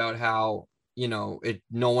saying about how, you know,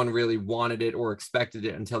 no one really wanted it or expected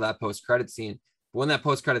it until that post-credit scene. But when that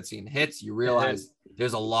post-credit scene hits, you realize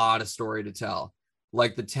there's a lot of story to tell.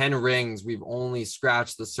 Like the 10 Rings, we've only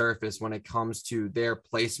scratched the surface when it comes to their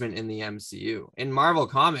placement in the MCU. In Marvel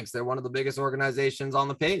Comics, they're one of the biggest organizations on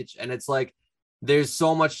the page. And it's like, there's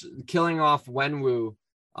so much. Killing off Wenwu,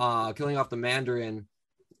 killing off the Mandarin,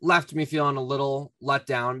 left me feeling a little let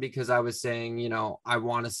down, because I was saying, you know, I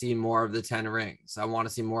want to see more of the 10 Rings. I want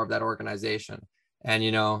to see more of that organization. And,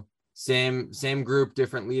 you know, same group,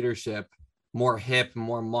 different leadership, more hip,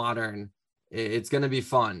 more modern. It's going to be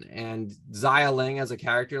fun. And Xia Ling as a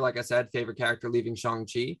character, like I said, favorite character leaving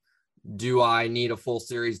Shang-Chi. Do I need a full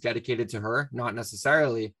series dedicated to her? Not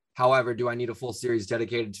necessarily. However, do I need a full series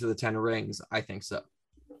dedicated to the 10 Rings? I think so.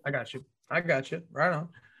 I got you. Right on.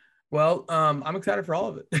 Well, I'm excited for all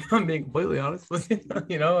of it. I'm being completely honest with you.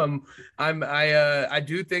 You know, I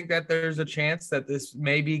do think that there's a chance that this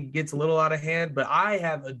maybe gets a little out of hand, but I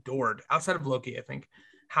have adored, outside of Loki, I think,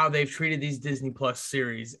 how they've treated these Disney Plus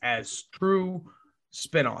series as true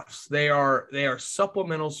spinoffs. They are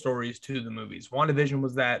supplemental stories to the movies. WandaVision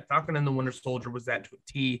was that. Falcon and the Winter Soldier was that to a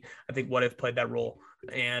T. I think What If played that role.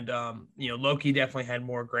 And, you know, Loki definitely had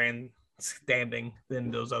more grand standing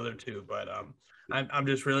than those other two. But I'm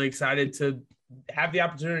just really excited to have the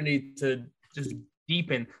opportunity to just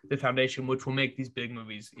deepen the foundation, which will make these big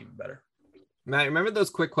movies even better. Matt, remember those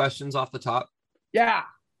quick questions off the top? Yeah.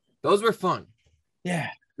 Those were fun. Yeah.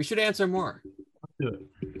 We should answer more. Let's do it.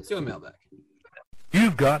 Let's do a mailbag.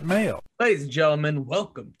 You've got mail. Ladies and gentlemen,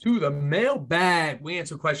 welcome to the Mailbag. We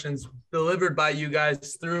answer questions delivered by you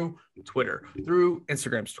guys through Twitter, through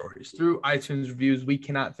Instagram stories, through iTunes reviews. We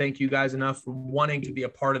cannot thank you guys enough for wanting to be a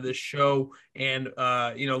part of this show. And,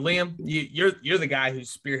 you know, Liam, you're the guy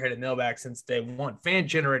who's spearheaded Mailbag since day one.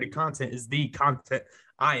 Fan-generated content is the content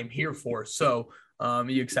I am here for. So, are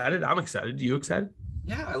you excited? I'm excited. Are you excited?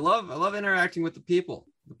 Yeah, I love interacting with the people.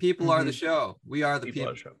 The people are the show. We are the people.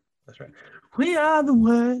 Are the show. That's right. We are the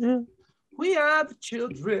world. We are the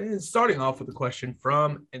children. Starting off with a question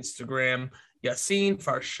from Instagram. Yassine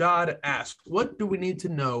Farshad asked, what do we need to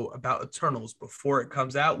know about Eternals before it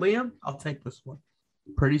comes out? Liam, I'll take this one.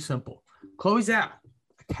 Pretty simple. Chloe Zhao,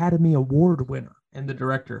 Academy Award winner and the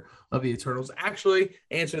director of the Eternals, actually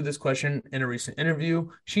answered this question in a recent interview.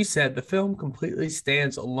 She said the film completely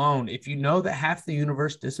stands alone. If you know that half the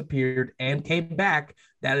universe disappeared and came back,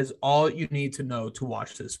 that is all you need to know to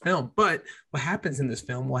watch this film. But what happens in this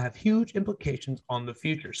film will have huge implications on the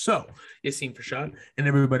future. So, Yassine Farshad and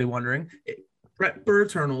everybody wondering, for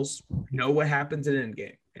Eternals, know what happens in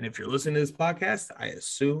Endgame. And if you're listening to this podcast, I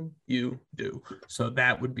assume you do. So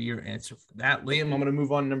that would be your answer for that. Liam, I'm going to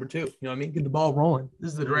move on to number 2. You know what I mean? Get the ball rolling.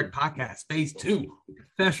 This is the direct podcast, phase 2.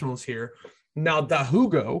 Professionals here. Now,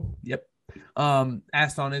 Dahugo,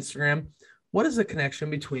 asked on Instagram, what is the connection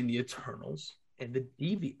between the Eternals and the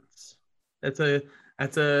Deviants? That's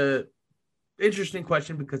a interesting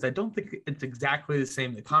question because I don't think it's exactly the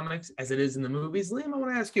same in the comics as it is in the movies. Liam, I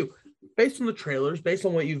want to ask you, based on the trailers, based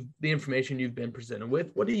on the information you've been presented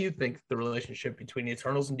with, what do you think the relationship between the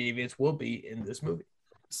Eternals and Deviants will be in this movie?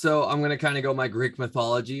 So I'm going to kind of go my Greek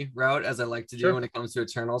mythology route, as I like to do when it comes to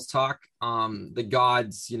Eternals talk. The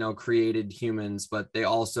gods, created humans, but they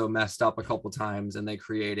also messed up a couple times and they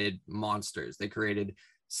created monsters. They created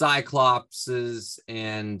cyclopses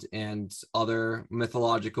and other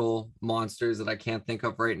mythological monsters that I can't think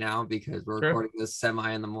of right now because we're recording this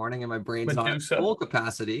semi in the morning and my brain's not at full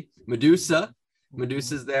capacity. Medusa's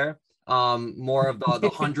there. More of the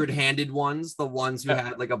 100-handed ones, the ones who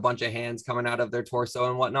had like a bunch of hands coming out of their torso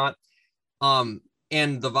and whatnot.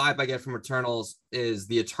 And the vibe I get from Eternals is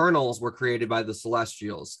the Eternals were created by the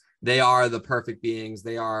Celestials. They are the perfect beings.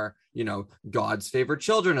 They are, God's favorite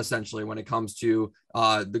children, essentially, when it comes to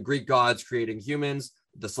the Greek gods creating humans.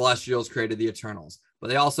 The Celestials created the Eternals, but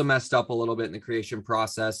they also messed up a little bit in the creation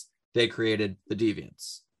process. They created the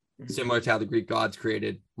Deviants, similar to how the Greek gods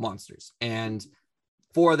created monsters. And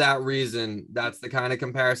for that reason, that's the kind of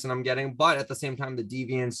comparison I'm getting. But at the same time, the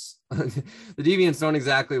Deviants, the Deviants don't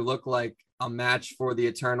exactly look like a match for the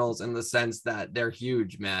Eternals in the sense that they're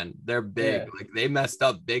huge, man. They're big. Like they messed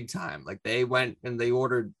up big time. Like they went and they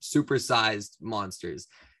ordered supersized monsters.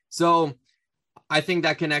 So I think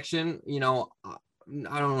that connection,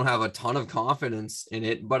 I don't have a ton of confidence in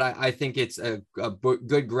it, but I think it's a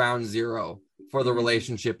good ground zero for the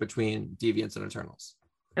relationship between Deviants and Eternals.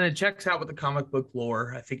 And it checks out with the comic book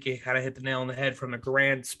lore. I think you kind of hit the nail on the head from a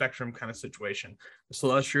grand spectrum kind of situation. The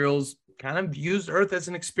Celestials kind of used Earth as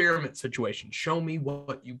an experiment situation. Show me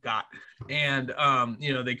what you got. And,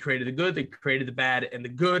 they created the good, they created the bad, and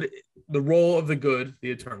the role of the good,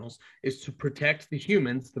 the Eternals, is to protect the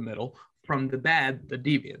humans, the middle, from the bad, the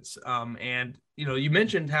Deviants. You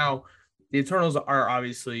mentioned how the Eternals are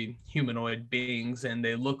obviously humanoid beings and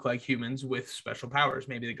they look like humans with special powers.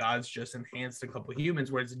 Maybe the gods just enhanced a couple of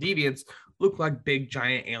humans, whereas the Deviants look like big,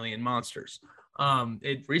 giant alien monsters.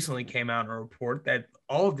 It recently came out in a report that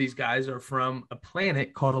all of these guys are from a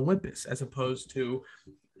planet called Olympus, as opposed to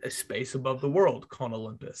a space above the world called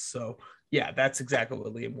Olympus. So yeah, that's exactly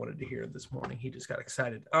what Liam wanted to hear this morning. He just got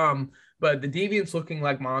excited. But the Deviants looking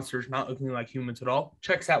like monsters, not looking like humans at all,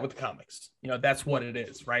 checks out with the comics. That's what it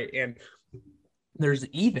is, right? And there's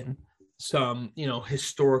even some,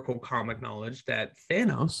 historical comic knowledge that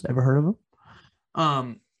Thanos, ever heard of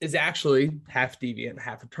him? Is actually half deviant,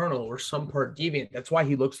 half eternal, or some part deviant. That's why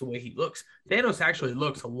he looks the way he looks. Thanos actually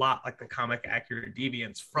looks a lot like the comic accurate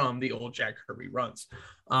deviants from the old Jack Kirby runs.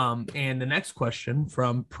 And the next question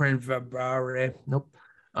from Prinvinbere,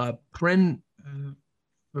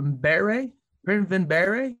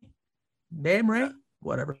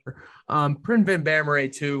 whatever.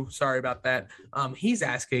 Prinvinbere too. Sorry about that. He's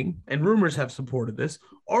asking, and rumors have supported this,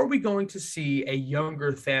 are we going to see a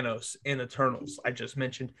younger Thanos in Eternals? I just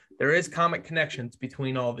mentioned there is comic connections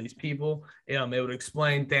between all these people. It would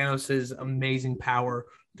explain Thanos's amazing power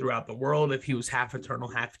throughout the world. If he was half eternal,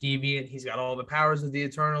 half deviant, he's got all the powers of the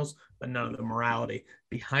Eternals, but none of the morality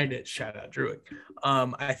behind it. Shout out Druid.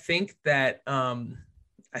 I think that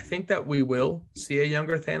we will see a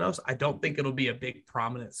younger Thanos. I don't think it'll be a big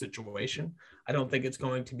prominent situation. I don't think it's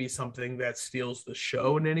going to be something that steals the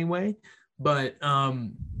show in any way. But I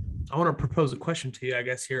want to propose a question to you, I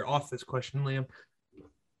guess, here off this question, Liam.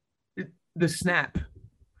 The snap,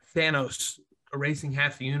 Thanos erasing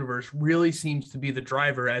half the universe, really seems to be the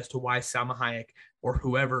driver as to why Salma Hayek or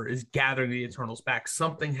whoever is gathering the Eternals back.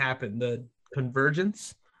 Something happened, the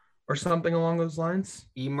convergence or something along those lines.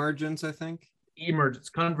 Emergence, I think. Emergence.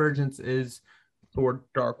 Convergence is Thor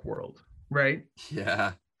Dark World, right?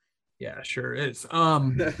 Yeah, sure is.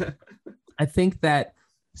 I think that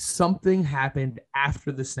something happened after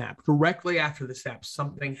the snap, directly after the snap.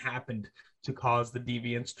 Something happened to cause the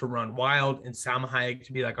Deviants to run wild and Salma Hayek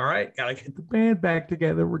to be like, all right, gotta get the band back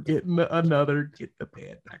together. We're getting another get the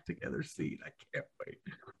band back together scene. I can't wait.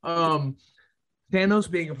 Thanos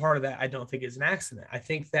being a part of that, I don't think is an accident. I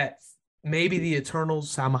think that maybe the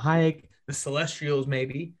Eternals, Salma Hayek, the Celestials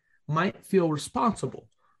maybe might feel responsible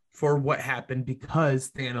for what happened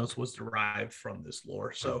because Thanos was derived from this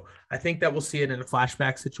lore. So I think that we'll see it in a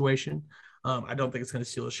flashback situation. I don't think it's going to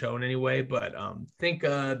steal the show in any way, but think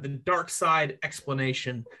the dark side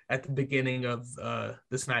explanation at the beginning of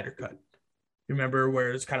the Snyder Cut. You remember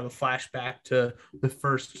where it's kind of a flashback to the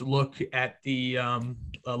first look at the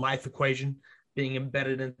life equation being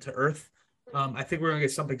embedded into Earth. I think we're going to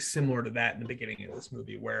get something similar to that in the beginning of this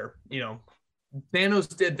movie where,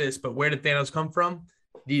 Thanos did this, but where did Thanos come from?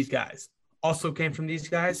 These guys. Also came from these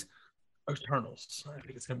guys, Eternals. I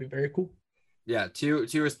think it's going to be very cool. Yeah, two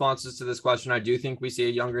responses to this question. I do think we see a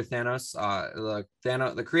younger Thanos.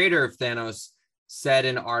 The creator of Thanos said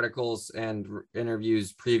in articles and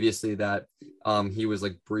interviews previously that he was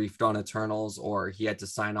like briefed on Eternals, or he had to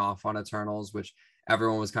sign off on Eternals, which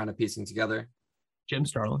everyone was kind of piecing together. Jim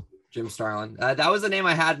Starlin. That was the name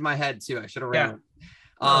I had in my head too. I should have ran.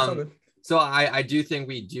 No, so I do think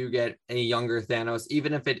we do get a younger Thanos,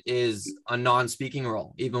 even if it is a non-speaking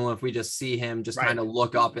role, even if we just see him just kind of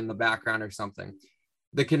look up in the background or something.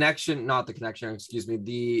 The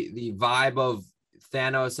vibe of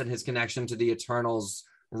Thanos and his connection to the Eternals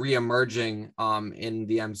re-emerging in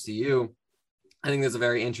the MCU, I think there's a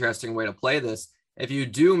very interesting way to play this. If you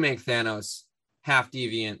do make Thanos half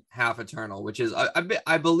deviant, half eternal, which is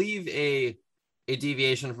I believe a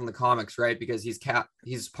deviation from the comics, right? Because he's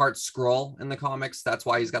part Skrull in the comics. That's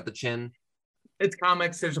why he's got the chin. It's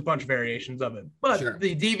comics. There's a bunch of variations of it, but sure.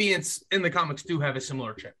 The deviants in the comics do have a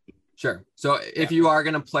similar chin. Sure. So if you are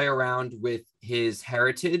going to play around with his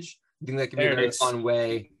heritage, I think that could be a very fun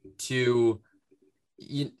way to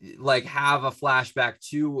have a flashback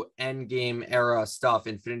to Endgame era stuff,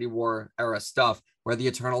 Infinity War era stuff, where the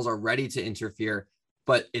Eternals are ready to interfere,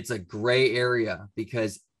 but it's a gray area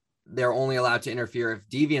because they're only allowed to interfere if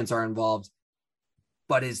deviants are involved.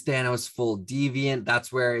 But is Thanos full deviant?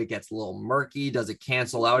 That's where it gets a little murky. Does it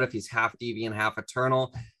cancel out if he's half deviant, half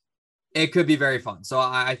eternal? It could be very fun. So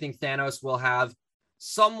I think Thanos will have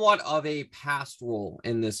somewhat of a past role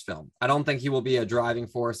in this film. I don't think he will be a driving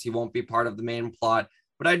force. He won't be part of the main plot,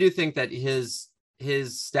 but I do think that his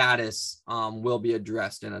status will be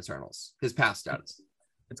addressed in Eternals, his past status.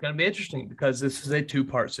 It's going to be interesting because this is a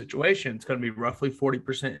two-part situation. It's going to be roughly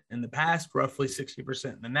 40% in the past, roughly 60%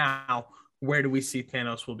 in the now. Where do we see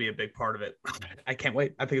Thanos will be a big part of it? I can't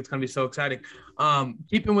wait. I think it's going to be so exciting.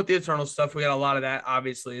 Keeping with the Eternal stuff, we got a lot of that.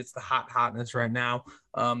 Obviously, it's the hotness right now.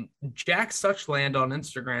 Jack Suchland on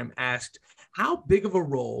Instagram asked, how big of a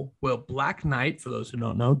role will Black Knight, for those who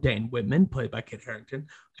don't know, Dane Whitman, played by Kit Harington,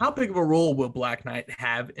 how big of a role will Black Knight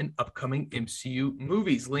have in upcoming MCU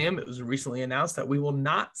movies? Liam, it was recently announced that we will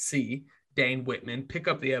not see Dane Whitman pick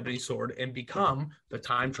up the ebony sword and become the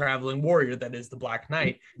time-traveling warrior that is the Black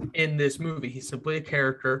Knight in this movie. He's simply a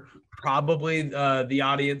character, probably the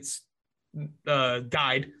audience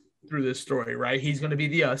guide through this story, right? He's going to be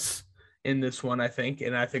the us in this one, I think,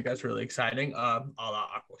 and I think that's really exciting. A la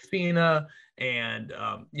Aquafina and,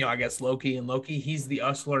 I guess Loki. He's the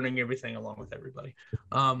us learning everything along with everybody.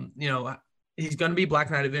 He's going to be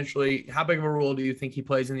Black Knight eventually. How big of a role do you think he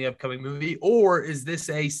plays in the upcoming movie? Or is this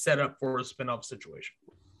a setup for a spin-off situation?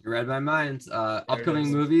 You read my mind.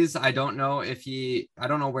 Upcoming movies, I don't know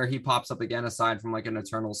where he pops up again aside from like an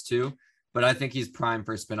Eternals 2, but I think he's prime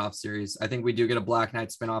for a spin-off series. I think we do get a Black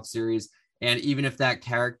Knight spin-off series. And even if that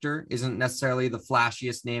character isn't necessarily the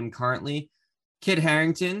flashiest name currently, Kit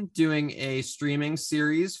Harington doing a streaming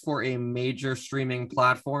series for a major streaming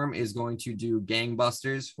platform is going to do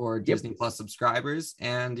gangbusters for Disney Plus subscribers.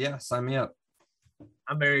 And yeah, sign me up.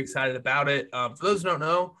 I'm very excited about it. For those who don't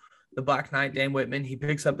know, the Black Knight, Dane Whitman, he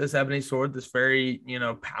picks up this ebony sword, this very,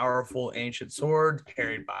 powerful ancient sword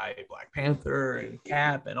carried by Black Panther and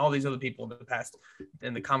Cap and all these other people in the past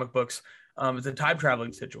in the comic books. It's a time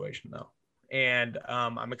traveling situation though. And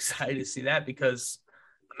I'm excited to see that because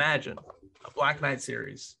imagine a Black Knight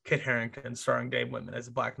series, Kit Harington starring Dane Whitman as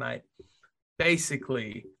a Black Knight.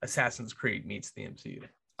 Basically, Assassin's Creed meets the MCU.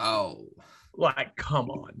 Oh. Like, come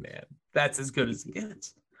on, man. That's as good as it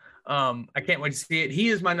gets. I can't wait to see it. He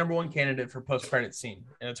is my number one candidate for post-credit scene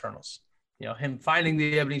in Eternals. Him finding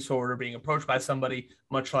the ebony sword or being approached by somebody,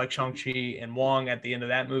 much like Shang-Chi and Wong at the end of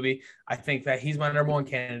that movie. I think that he's my number one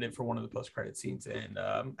candidate for one of the post-credit scenes. And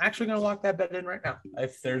I'm actually going to lock that bet in right now.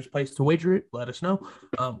 If there's a place to wager it, let us know.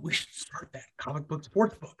 We should start that comic book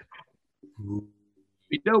sports book.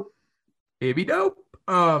 It'd be dope.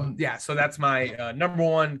 So that's my number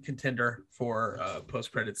one contender for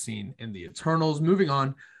post-credit scene in the Eternals. Moving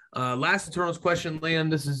on. Last Eternals question, Liam.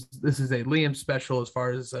 This is a Liam special as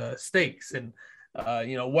far as stakes and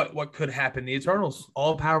what could happen. The Eternals,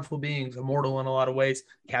 all powerful beings, immortal in a lot of ways.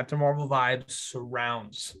 Captain Marvel vibes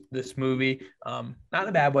surrounds this movie. Not in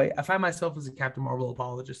a bad way. I find myself as a Captain Marvel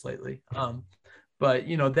apologist lately. But,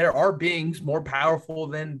 there are beings more powerful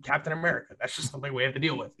than Captain America. That's just something we have to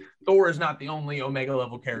deal with. Thor is not the only Omega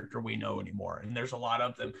level character we know anymore. And there's a lot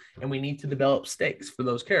of them. And we need to develop stakes for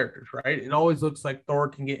those characters, right? It always looks like Thor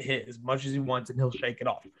can get hit as much as he wants and he'll shake it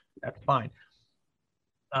off. That's fine.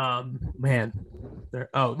 The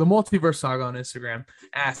Multiverse Saga on Instagram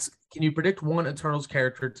asks, can you predict one Eternals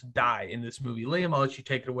character to die in this movie? Liam, I'll let you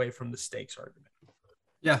take it away from the stakes argument.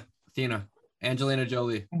 Yeah, Athena. Angelina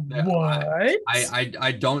Jolie. What?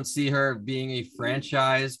 I don't see her being a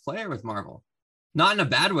franchise player with Marvel. Not in a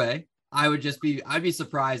bad way. I'd be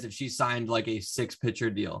surprised if she signed like a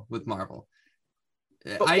 6-picture deal with Marvel.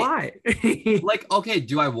 But why? Okay,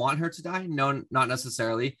 do I want her to die? No, not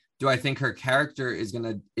necessarily. Do I think her character if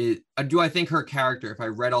I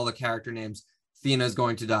read all the character names, Athena is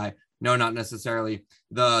going to die? No, not necessarily.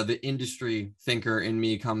 The industry thinker in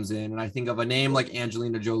me comes in, and I think of a name like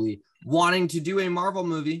Angelina Jolie wanting to do a Marvel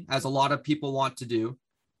movie, as a lot of people want to do,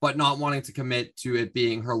 but not wanting to commit to it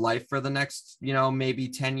being her life for the next, maybe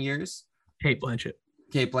 10 years. Kate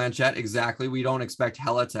Blanchett, exactly. We don't expect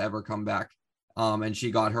Hela to ever come back. And she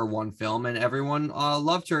got her one film, and everyone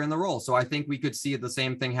loved her in the role. So I think we could see the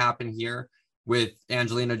same thing happen here with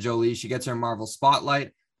Angelina Jolie. She gets her Marvel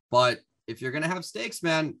spotlight, but if you're gonna have stakes,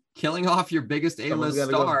 man, killing off your biggest A-list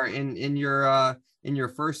star in your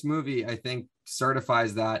first movie, I think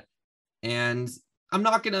certifies that. And I'm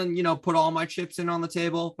not gonna put all my chips in on the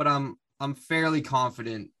table, but I'm fairly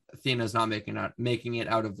confident Athena's not making it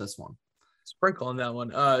out of this one. Sprinkle on that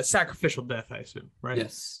one. Sacrificial death, I assume, right?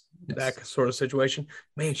 Yes. That sort of situation.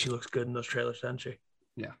 Man, she looks good in those trailers, doesn't she?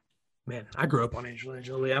 Yeah. Man, I grew up on Angelina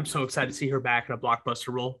Jolie. I'm so excited to see her back in a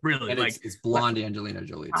blockbuster role. Really, and it's blonde Angelina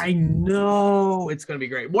Jolie too. I know it's gonna be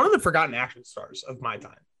great. One of the forgotten action stars of my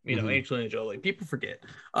time. Angelina Jolie. People forget.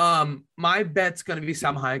 My bet's gonna be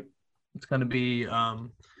Salma Hayek. It's gonna be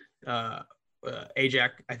Ajak.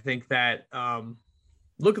 I think that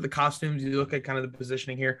look at the costumes. You look at kind of the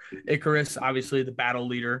positioning here. Icarus, obviously the battle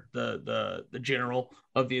leader, the general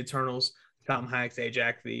of the Eternals. Tom Hanks,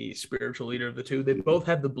 Ajak, the spiritual leader of the two. They both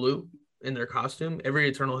have the blue in their costume. Every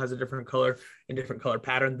Eternal has a different color and different color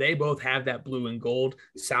pattern. They both have that blue and gold.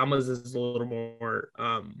 Salma's is a little more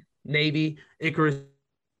navy. Icarus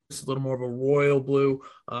is a little more of a royal blue.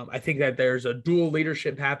 I think that there's a dual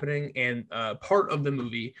leadership happening, and part of the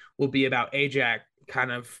movie will be about Ajak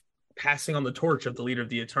kind of passing on the torch of the leader of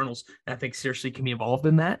the Eternals. And I think seriously can be involved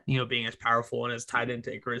in that, being as powerful and as tied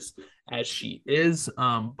into Icarus as she is.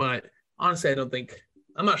 But honestly,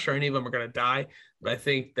 I'm not sure any of them are going to die, but I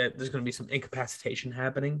think that there's going to be some incapacitation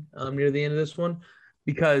happening near the end of this one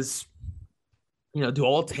because, do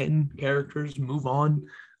all 10 characters move on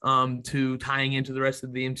to tying into the rest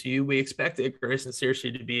of the MCU? We expect Icarus and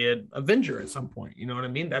seriously to be an Avenger at some point. You know what I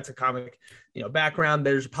mean? That's a comic, background.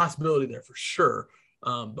 There's a possibility there for sure.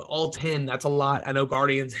 But all 10, that's a lot. I know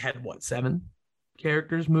Guardians had 7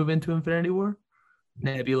 characters move into Infinity War?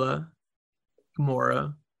 Nebula,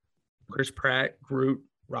 Gamora, Chris Pratt, Groot,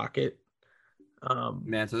 Rocket,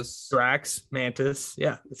 Mantis, Drax, Mantis.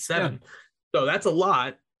 Yeah, it's 7. Yeah. So that's a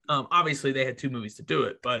lot. Obviously, they had 2 movies to do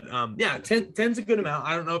it, but 10's a good amount.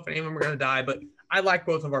 I don't know if any of them are going to die, but I like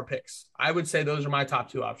both of our picks. I would say those are my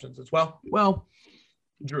top 2 options as well. Well,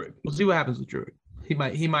 Druid. We'll see what happens with Druid.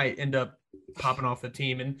 He might end up popping off the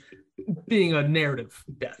team and being a narrative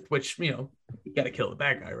death, which you got to kill the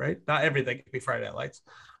bad guy, right? Not everything can be Friday Night Lights.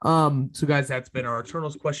 So guys, that's been our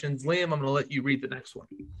Eternals questions. Liam, I'm going to let you read the next one.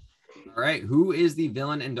 All right. Who is the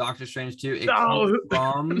villain in Doctor Strange 2?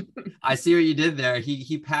 I see what you did there.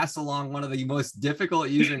 He passed along one of the most difficult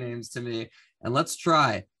usernames to me. And let's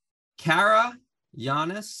try. Kara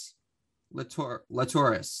Giannis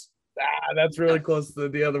Latoris. That's really close to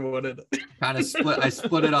the other one. Kind of split. I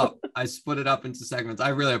split it up. Into segments. I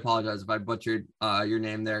really apologize if I butchered your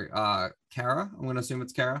name there. Kara. I'm going to assume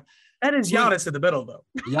it's Kara. That is Giannis in the middle, though.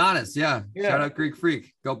 Giannis, yeah. Shout out Greek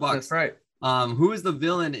Freak. Go Bucks. That's right. Who is the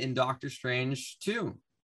villain in Doctor Strange 2?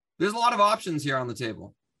 There's a lot of options here on the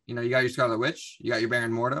table. You got your Scarlet Witch, you got your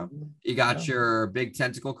Baron Mordo, you got your big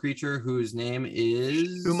tentacle creature whose name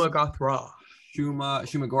is Shuma Gorath.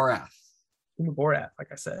 Shuma Gorath. Shuma Gorath,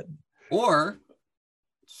 like I said. Or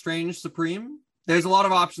Strange Supreme. There's a lot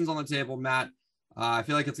of options on the table, Matt. I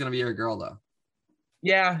feel like it's gonna be your girl though.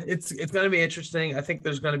 Yeah, it's going to be interesting. I think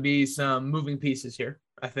there's going to be some moving pieces here.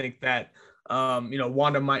 I think that,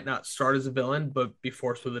 Wanda might not start as a villain, but be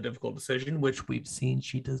forced with a difficult decision, which we've seen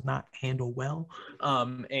she does not handle well.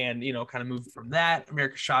 And, kind of move from that.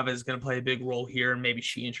 America Chavez is going to play a big role here, and maybe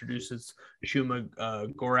she introduces Shuma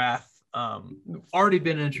Gorath. Already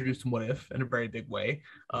been introduced in What If in a very big way,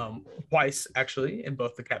 twice actually, in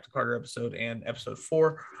both the Captain Carter episode and episode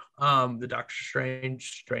 4. The Doctor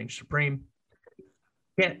Strange Supreme.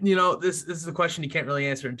 This is a question you can't really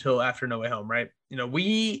answer until after No Way Home, right?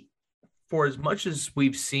 For as much as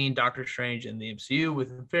we've seen Doctor Strange in the MCU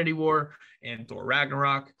with Infinity War and Thor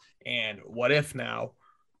Ragnarok and What If now,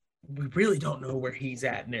 we really don't know where he's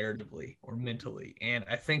at narratively or mentally. And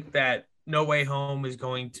I think that No Way Home is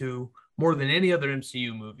going to, more than any other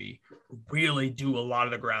MCU movie, really do a lot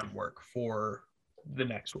of the groundwork for the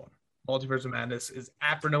next one. Multiverse of Madness is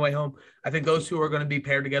after No Way Home. I think those two are going to be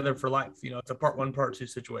paired together for life. It's a part 1, part 2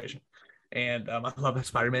 situation. And I love that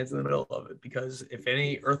Spider-Man's in the middle of it, because if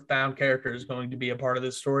any Earthbound character is going to be a part of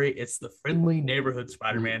this story, it's the friendly neighborhood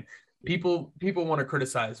Spider-Man. People want to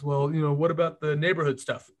criticize, well, what about the neighborhood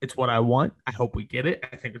stuff? It's what I want. I hope we get it.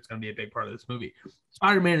 I think it's going to be a big part of this movie.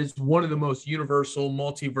 Spider-Man is one of the most universal,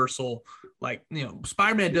 multiversal,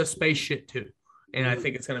 Spider-Man does space shit too. And I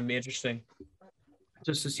think it's going to be interesting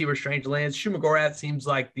just to see where Strange lands. Shumagorath seems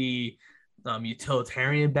like the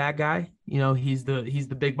utilitarian bad guy. He's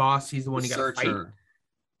the big boss. He's the one you got to fight.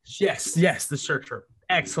 Yes, the Searcher.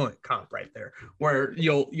 Excellent comp right there, where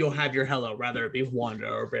you'll have your Hello, rather it be Wanda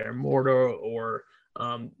or Baron Mordo or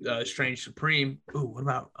Strange Supreme. Ooh, what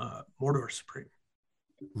about Mordor Supreme?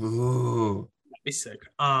 Ooh, that'd be sick.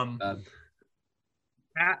 Got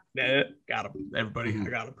him, everybody. I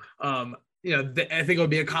got him. I think it'll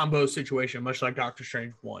be a combo situation, much like Doctor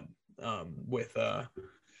Strange 1, with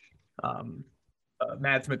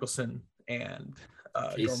Mads Mikkelsen and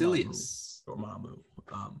Dormammu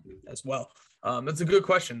as well. That's a good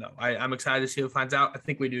question, though. I'm excited to see what finds out. I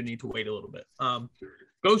think we do need to wait a little bit.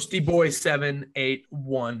 Ghosty Boy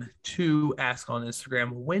 7812 asked on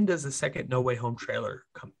Instagram, when does the second No Way Home trailer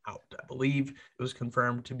come out? I believe it was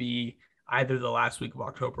confirmed to be either the last week of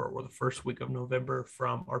October or the first week of November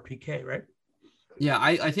from RPK, right? Yeah,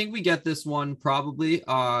 I think we get this one probably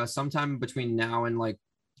sometime between now and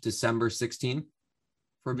December 16th.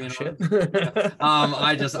 For being honest.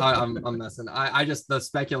 I'm messing. I just, the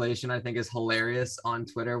speculation I think is hilarious on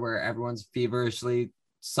Twitter, where everyone's feverishly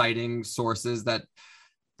citing sources that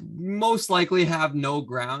most likely have no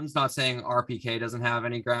grounds. Not saying RPK doesn't have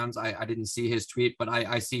any grounds. I didn't see his tweet, but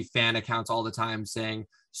I see fan accounts all the time saying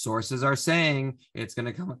sources are saying it's going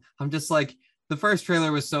to come. I'm just like, the first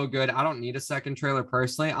trailer was so good. I don't need a second trailer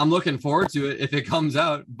personally. I'm looking forward to it if it comes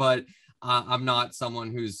out, but I'm not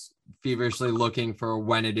someone who's feverishly looking for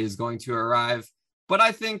when it is going to arrive. But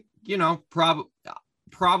I think,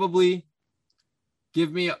 probably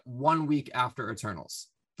give me 1 week after Eternals.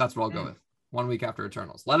 That's what I'll go with. 1 week after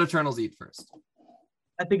Eternals. Let Eternals eat first.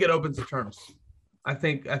 I think it opens Eternals. I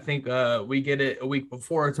think we get it a week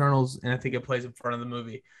before Eternals, and I think it plays in front of the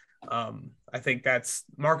movie. I think that's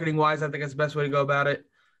marketing wise. I think that's the best way to go about it.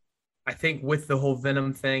 I think with the whole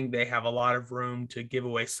Venom thing, they have a lot of room to give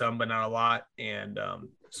away some, but not a lot. And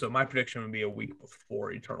so my prediction would be a week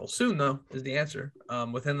before Eternal. Soon, though, is the answer.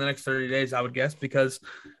 Within the next 30 days, I would guess, because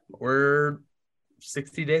we're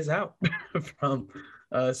 60 days out from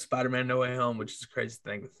Spider-Man No Way Home, which is a crazy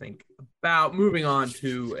thing to think about. Moving on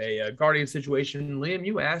to a Guardian situation. Liam,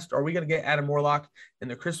 you asked, are we going to get Adam Warlock in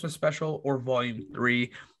the Christmas special or Volume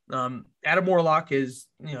 3? Adam Warlock is,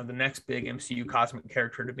 the next big MCU cosmic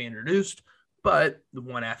character to be introduced, but the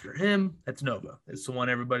one after him, that's Nova. It's the one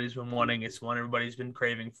everybody's been wanting. It's the one everybody's been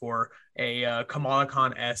craving for, a Kamala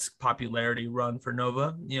Khan-esque popularity run for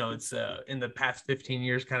Nova. It's in the past 15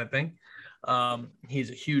 years kind of thing.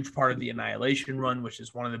 He's a huge part of the Annihilation run, which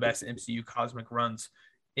is one of the best MCU cosmic runs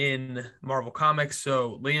in Marvel Comics.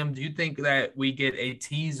 So, Liam, do you think that we get a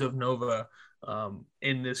tease of Nova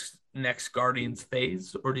in this next Guardians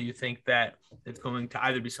phase, or do you think that it's going to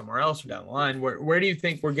either be somewhere else or down the line? Where do you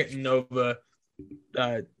think we're getting Nova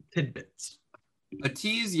tidbits? A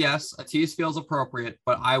tease, yes. A tease feels appropriate,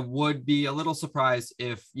 but I would be a little surprised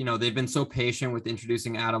if, they've been so patient with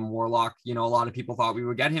introducing Adam Warlock. A lot of people thought we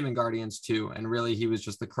would get him in Guardians 2, and really he was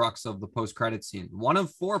just the crux of the post-credit scene. One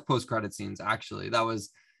of 4 post-credit scenes, actually. That was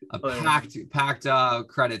a packed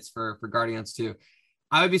credits for Guardians 2.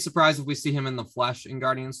 I would be surprised if we see him in the flesh in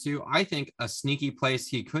Guardians 2. I think a sneaky place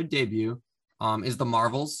he could debut is the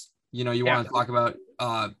Marvels. Want to talk about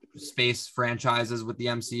space franchises with the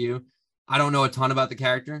MCU. I don't know a ton about the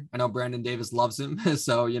character. I know Brandon Davis loves him.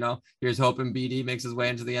 So, here's hoping BD makes his way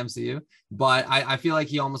into the MCU. But I feel like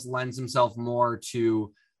he almost lends himself more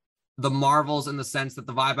to the Marvels in the sense that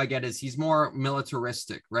the vibe I get is he's more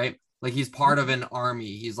militaristic, right? Like he's part of an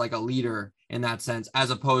army. He's like a leader in that sense,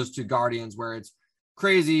 as opposed to Guardians where it's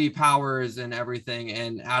crazy powers and everything.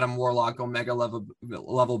 And Adam Warlock, Omega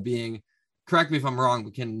level being, correct me if I'm wrong,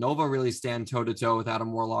 but can Nova really stand toe to toe with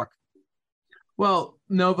Adam Warlock? Well,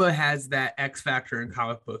 Nova has that X factor in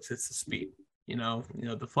comic books. It's the speed.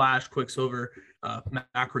 the Flash, Quicksilver,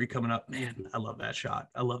 Macquarie coming up. Man, I love that shot.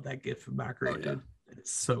 I love that gif of Macquarie, dude.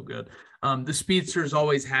 It's so good. The speedsters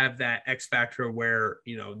always have that X factor where,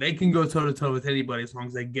 they can go toe to toe with anybody as long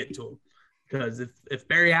as they get to them. Because if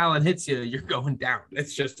Barry Allen hits you, you're going down.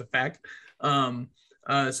 It's just a fact.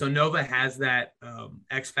 So Nova has that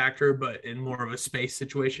X factor, but in more of a space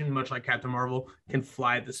situation, much like Captain Marvel, can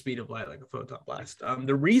fly at the speed of light like a photon blast.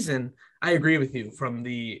 The reason I agree with you from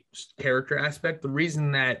the character aspect, the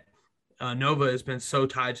reason that Nova has been so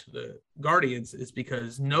tied to the Guardians is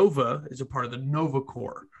because Nova is a part of the Nova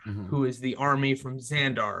Corps, who is the army from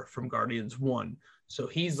Xandar from Guardians 1. So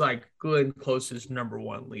he's like Glenn Close's number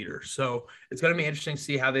one leader. So it's going to be interesting to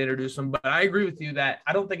see how they introduce him. But I agree with you that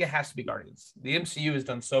I don't think it has to be Guardians. The MCU has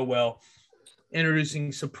done so well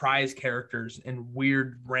introducing surprise characters and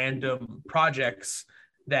weird random projects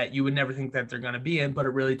that you would never think that they're going to be in, but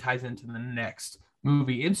it really ties into the next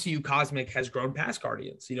movie. MCU Cosmic has grown past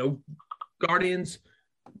Guardians. Guardians,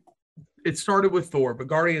 it started with Thor, but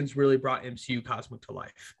Guardians really brought MCU Cosmic to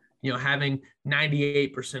life. Having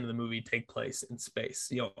 98% of the movie take place in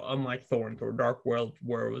space, unlike Thor and Thor Dark World,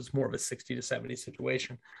 where it was more of a 60 to 70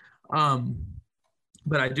 situation.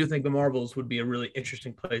 But I do think the Marvels would be a really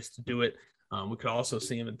interesting place to do it. We could also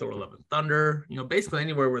see him in Thor Love and Thunder. Basically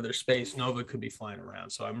anywhere where there's space, Nova could be flying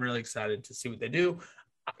around. So I'm really excited to see what they do.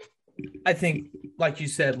 I think, like you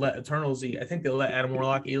said, let Eternals eat. I think they'll let Adam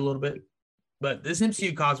Warlock eat a little bit. But this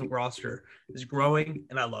MCU Cosmic roster is growing,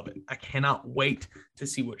 and I love it. I cannot wait to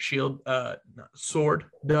see what Sword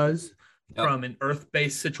does from an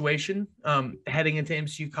Earth-based situation heading into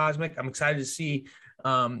MCU Cosmic. I'm excited to see,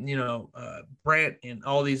 Brant and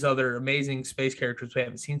all these other amazing space characters we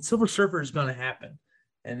haven't seen. Silver Surfer is going to happen,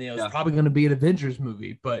 and it's probably going to be an Avengers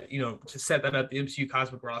movie. But to set that up, the MCU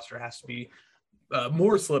Cosmic roster has to be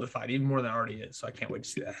more solidified, even more than it already is. So I can't wait to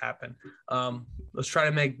see that happen. Let's try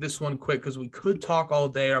to make this one quick because we could talk all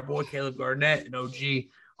day. Our boy Caleb Garnett, an OG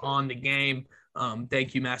on the game.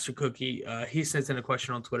 Thank you, Master Cookie. He sends in a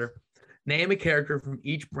question on Twitter. Name a character from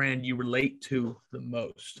each brand you relate to the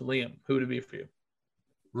most. Liam, who would it be for you?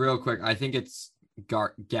 Real quick, I think it's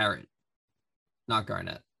Garrett, not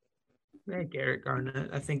Garnett. Yeah, Garrett Garnett.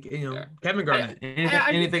 I think, Kevin Garnett.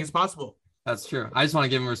 Anything is possible. That's true. I just want to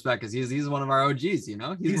give him respect because he's one of our OGs, He's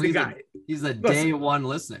the guy. He's a day one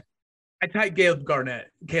listener. I type Caleb Garnett.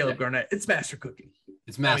 Garnett. It's Master Cookie.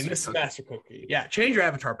 It's Master Master Cookie. Yeah, change your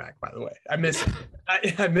avatar back, by the way. I miss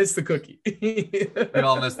I miss the cookie. We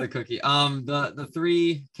all miss the cookie. The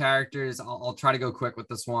three characters, I'll try to go quick with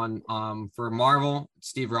this one. For Marvel,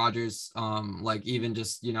 Steve Rogers. Even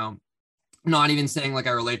just, not even saying like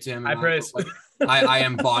I relate to him. I praise. I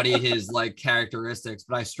embody his characteristics,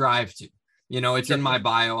 but I strive to. It's in my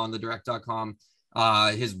bio on the direct.com.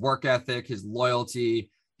 His work ethic, his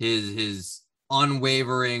loyalty, his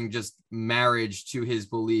unwavering just marriage to his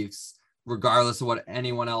beliefs, regardless of what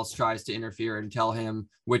anyone else tries to interfere and tell him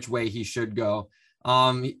which way he should go.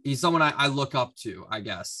 He's someone I look up to, I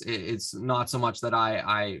guess. It's not so much that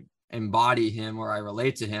I embody him or I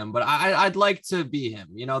relate to him, but I'd like to be him.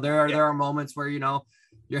 There are moments where,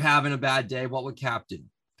 you're having a bad day. What would Cap do?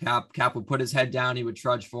 Cap would put his head down, he would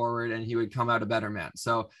trudge forward, and he would come out a better man.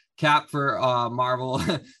 So Cap for Marvel,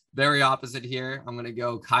 very opposite here. I'm gonna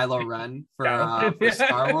go Kylo Ren for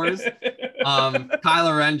Star Wars.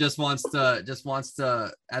 Kylo Ren just wants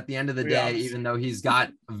to at the end of the day, even though he's got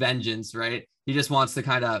vengeance, right? He just wants to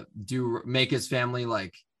kind of make his family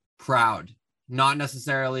proud, not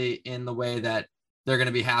necessarily in the way that they're going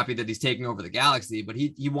to be happy that he's taking over the galaxy, but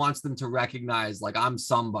he wants them to recognize I'm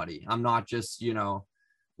somebody. I'm not just,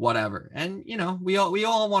 whatever. And, we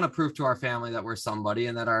all want to prove to our family that we're somebody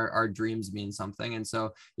and that our dreams mean something. And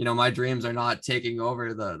so, my dreams are not taking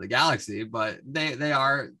over the galaxy, but they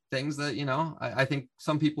are things that, I think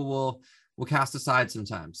some people will cast aside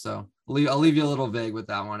sometimes. So I'll leave you a little vague with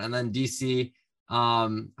that one. And then DC, I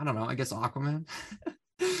don't know, I guess Aquaman.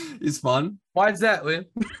 He's fun. Why is that, Liam?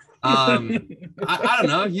 I don't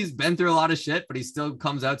know. He's been through a lot of shit, but he still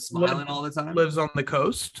comes out smiling all the time. Lives on the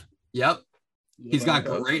coast. Yep. He's got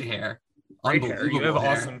great hair. Great hair. You have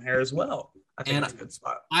awesome hair as well. I think that's a good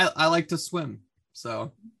spot. I like to swim.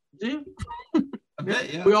 So a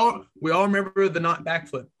bit, yeah. We all remember the not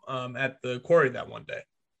backflip at the quarry that one day.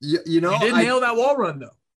 You didn't nail that wall run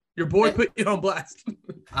though. Your boy put you on blast.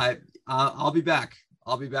 I'll be back.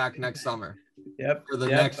 I'll be back next summer. Yep. For the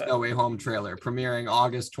next No Way Home trailer, premiering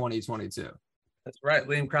August 2022. That's right.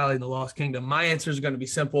 Liam Crowley in the Lost Kingdom. My answer is going to be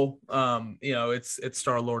simple. It's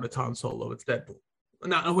Star-Lord, it's Han Solo, it's Deadpool.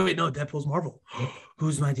 No, Deadpool's Marvel.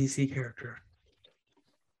 Who's my DC character?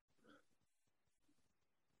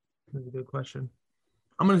 That's a good question.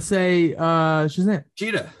 I'm gonna say Shazam.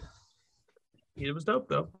 Cheetah. It was dope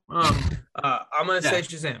though. I'm gonna say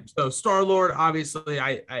Shazam. So Star-Lord, obviously,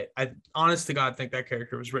 I honest to God think that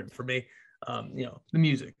character was written for me. The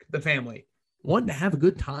music, the family, wanting to have a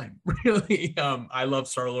good time. Really, I love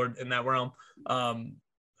Star-Lord in that realm. Han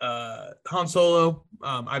Solo.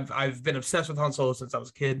 I've been obsessed with Han Solo since I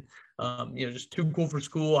was a kid. Just too cool for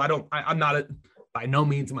school. I'm not by no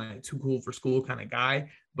means am I a too cool for school kind of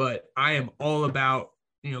guy, but I am all about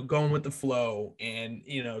going with the flow and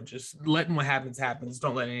just letting what happens.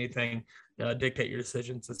 Don't let anything dictate your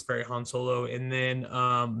decisions. It's very Han Solo. And then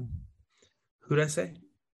who did I say?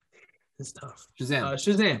 It's tough.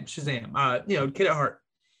 Shazam. Kid at heart.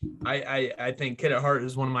 I think Kid at heart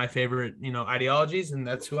is one of my favorite ideologies, and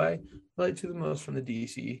that's who I relate to the most from the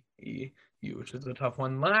DCEU, which is a tough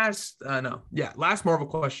one. Last Marvel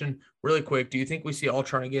question, really quick. Do you think we see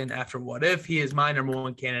Ultron again after What If? He is my number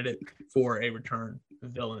one candidate for a return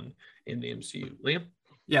villain in the MCU. Liam?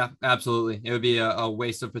 Yeah, absolutely. It would be a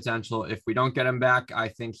waste of potential if we don't get him back. I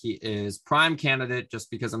think he is prime candidate, just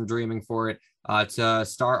because I'm dreaming for it, to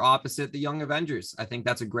star opposite the Young Avengers. I think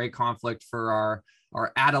that's a great conflict for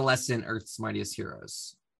our adolescent Earth's Mightiest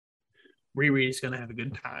Heroes. Riri's going to have a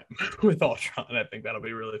good time with Ultron. I think that'll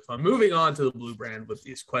be really fun. Moving on to the Blue Brand with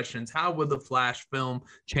these questions. How would the Flash film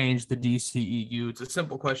change the DCEU? It's a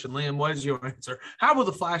simple question. Liam, what is your answer? How will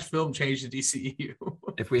the Flash film change the DCEU?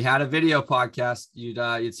 If we had a video podcast,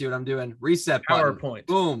 you'd see what I'm doing. Reset button. PowerPoint.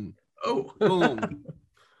 Boom. Oh. Boom.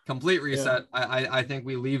 Complete reset. Yeah. I think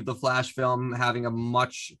we leave the Flash film having a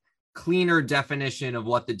much cleaner definition of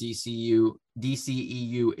what the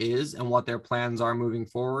DCEU is and what their plans are moving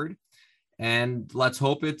forward. And let's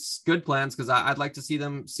hope it's good plans, because I'd like to see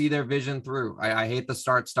them see their vision through. I hate the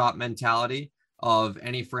start-stop mentality of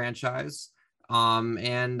any franchise.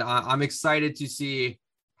 And I'm excited to see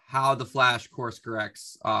how the Flash course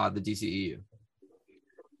corrects the DCEU.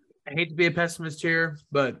 I hate to be a pessimist here,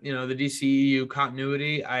 but, the DCEU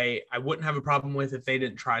continuity, I wouldn't have a problem with if they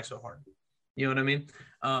didn't try so hard. You know what I mean?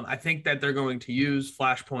 I think that they're going to use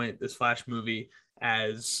Flashpoint, this Flash movie,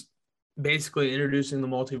 as basically introducing the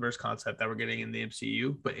multiverse concept that we're getting in the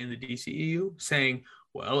MCU, but in the DCEU, saying,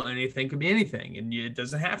 well, anything could be anything, and it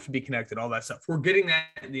doesn't have to be connected, all that stuff. We're getting that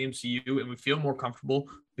in the MCU, and we feel more comfortable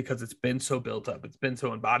because it's been so built up. It's been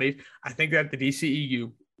so embodied. I think that the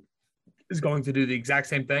DCEU is going to do the exact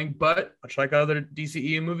same thing, but much like other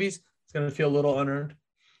DCEU movies, it's going to feel a little unearned,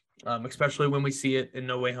 especially when we see it in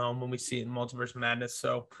No Way Home, when we see it in Multiverse of Madness.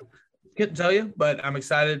 So can't tell you, but I'm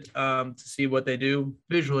excited to see what they do.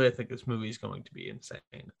 Visually, I think this movie is going to be insane.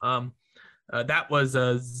 That was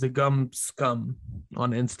Zagum Scum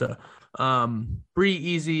on Insta. Bree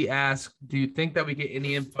Easy asked, do you think that we get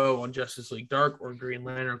any info on Justice League Dark or Green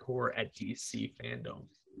Lantern Corps at DC Fandom?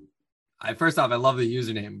 First off, I love the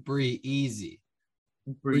username, Bree Easy.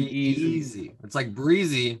 Bree Easy. It's like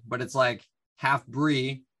breezy, but it's like half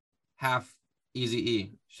Bree, half Easy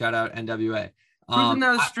E. Shout out NWA. Cruising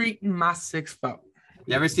down the street in my 6'4".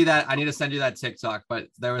 You ever see that? I need to send you that TikTok, but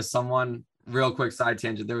there was someone, real quick side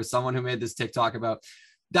tangent, there was someone who made this TikTok about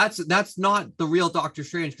that's not the real Doctor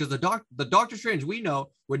Strange, because the Doctor Strange we know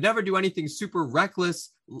would never do anything super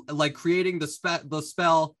reckless, like creating the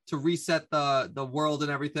spell to reset the world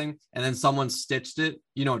and everything, and then someone stitched it.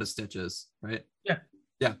 You know what a stitch is, right?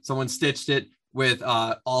 Yeah, someone stitched it with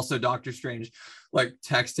also Doctor Strange like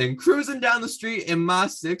texting, cruising down the street in my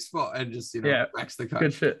 6'4", and just wrecks the car.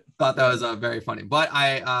 Good shit. Thought that was very funny. But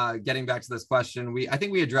getting back to this question, I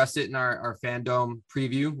think we addressed it in our fandom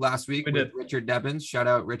preview last week with Richard Debbins. Shout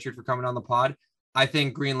out Richard for coming on the pod. I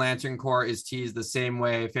think Green Lantern Corps is teased the same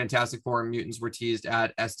way Fantastic Four and Mutants were teased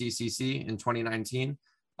at SDCC in 2019.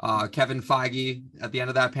 Kevin Feige at the end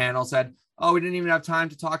of that panel said, we didn't even have time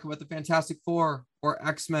to talk about the Fantastic Four or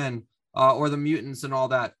X-Men or the mutants and all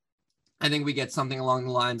that. I think we get something along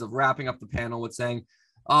the lines of wrapping up the panel with saying,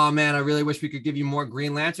 oh man, I really wish we could give you more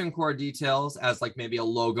Green Lantern Corps details, as like maybe a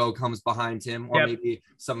logo comes behind him, or maybe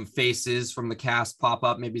some faces from the cast pop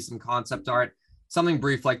up, maybe some concept art, something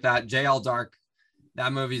brief like that. JL Dark,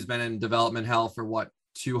 that movie's been in development hell for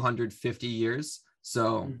 250 years.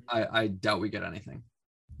 So I doubt we get anything.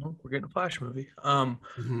 Well, we're getting a Flash movie.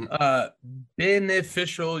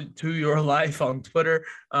 Beneficial to your life on Twitter.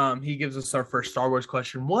 He gives us our first Star Wars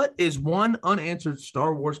question. What is one unanswered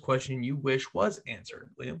Star Wars question you wish was answered,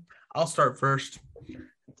 Liam? I'll start first.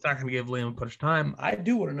 It's not going to give Liam a bunch of time. I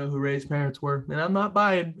do want to know who Rey's parents were, and I'm not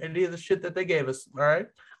buying any of the shit that they gave us. All right.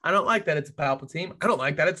 I don't like that it's a Palpatine. I don't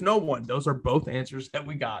like that it's no one. Those are both answers that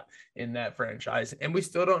we got in that franchise, and we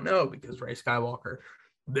still don't know because Rey Skywalker.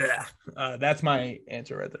 That's my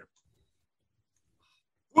answer right there.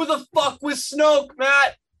 Who the fuck was Snoke,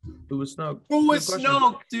 Matt? Who was Snoke? Who was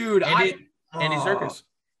Snoke, dude? Andy Serkis.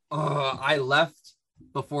 I left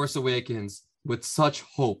The Force Awakens with such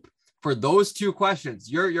hope for those two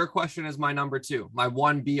questions. Your question is my number 2, my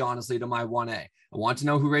 1B, honestly, to my 1A. I want to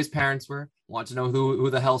know who Rey's parents were. I want to know who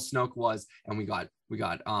the hell Snoke was. And we got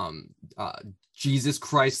Jesus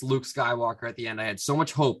Christ, Luke Skywalker at the end. I had so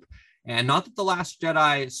much hope. And not that The Last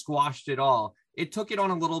Jedi squashed it all. It took it on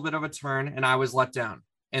a little bit of a turn, and I was let down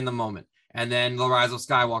in the moment. And then The Rise of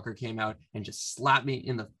Skywalker came out and just slapped me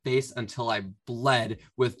in the face until I bled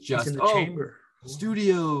with just chamber.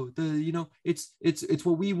 Studio. It's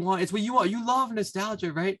what we want. It's what you want. You love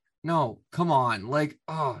nostalgia, right? No, come on.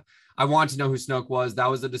 I want to know who Snoke was. That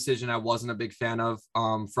was a decision I wasn't a big fan of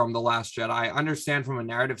from The Last Jedi. I understand from a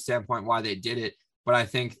narrative standpoint why they did it, but I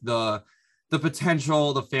think the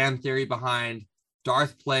potential, the fan theory behind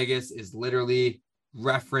Darth Plagueis is literally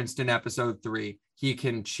referenced in episode 3. He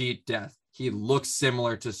can cheat death. He looks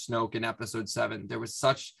similar to Snoke in episode 7. There was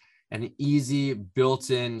such an easy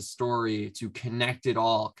built-in story to connect it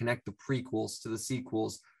all, connect the prequels to the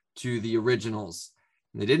sequels to the originals.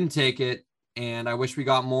 And they didn't take it. And I wish we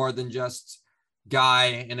got more than just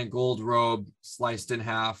guy in a gold robe sliced in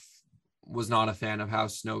half. Was not a fan of how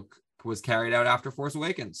Snoke was carried out after Force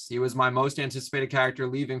Awakens. He was my most anticipated character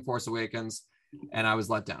leaving Force Awakens, and I was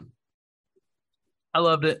let down. I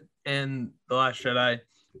loved it in The Last Jedi,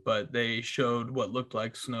 but they showed what looked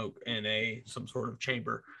like Snoke in some sort of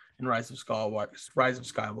chamber in Rise of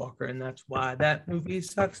Skywalker, and that's why that movie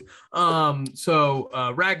sucks. So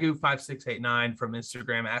Ragu5689 from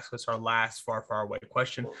Instagram asked us our last far away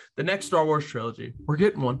question. The next Star Wars trilogy, we're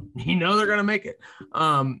getting one. You know they're gonna make it.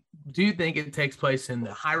 Do you think it takes place in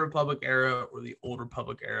the High Republic era or the Old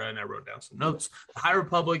Republic era? And I wrote down some notes. The High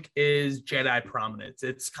Republic is Jedi prominence.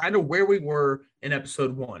 It's kind of where we were in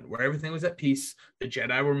episode 1, where everything was at peace. The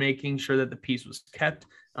Jedi were making sure that the peace was kept.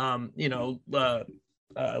 Liam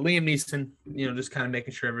Neeson, just kind of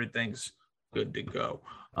making sure everything's good to go.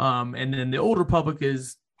 And then the Old Republic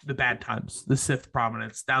is the bad times, the Sith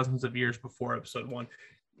prominence, thousands of years before episode 1.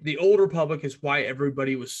 The Old Republic is why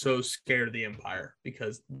everybody was so scared of the Empire,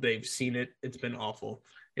 because they've seen it. It's been awful.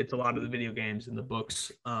 It's a lot of the video games and the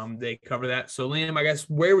books. They cover that. So Liam, I guess,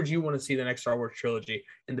 where would you want to see the next Star Wars trilogy?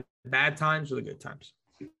 In the bad times or the good times?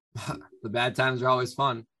 The bad times are always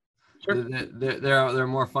fun. Sure. They're a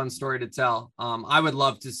more fun story to tell. I'd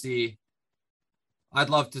love to see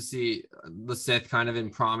the Sith kind of in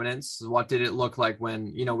prominence. What did it look like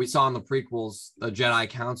when, we saw in the prequels, the Jedi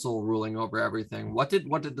Council ruling over everything? What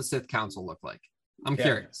did the Sith Council look like? I'm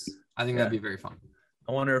curious. I think that'd be very fun.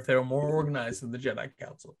 I wonder if they were more organized than the Jedi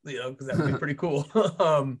Council, because that would be pretty cool.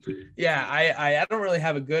 I don't really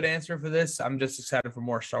have a good answer for this. I'm just excited for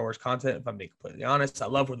more Star Wars content, if I'm being completely honest. I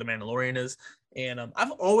love where The Mandalorian is. And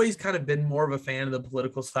I've always kind of been more of a fan of the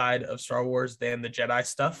political side of Star Wars than the Jedi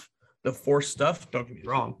stuff. The Force stuff, don't get me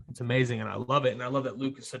wrong, it's amazing and I love it. And I love that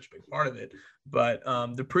Luke is such a big part of it. But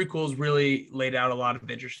the prequels really laid out a lot of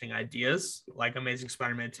interesting ideas, like Amazing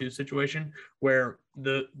Spider-Man 2 situation, where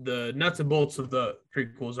the nuts and bolts of the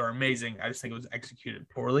prequels are amazing. I just think it was executed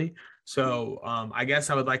poorly. So I guess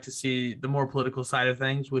I would like to see the more political side of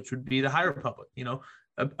things, which would be the High Republic,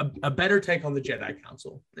 a better take on the Jedi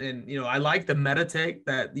Council. And, I like the meta take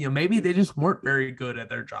that, maybe they just weren't very good at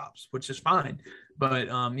their jobs, which is fine. But,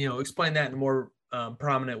 explain that in a more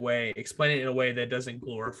prominent way, explain it in a way that doesn't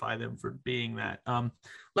glorify them for being that.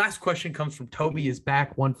 Last question comes from Toby is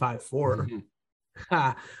back 154.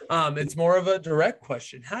 It's more of a direct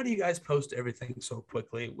question. How do you guys post everything so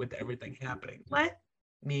quickly with everything happening? Let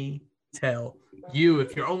me tell you.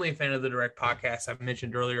 If you're only a fan of the Direct podcast I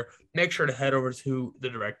mentioned earlier, make sure to head over to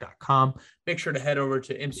thedirect.com. Make sure to head over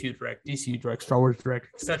to MCU Direct, DCU Direct, Star Wars Direct,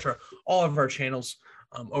 etc. All of our channels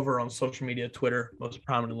over on social media, Twitter, most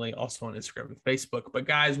prominently, also on Instagram and Facebook. But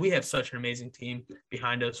guys, we have such an amazing team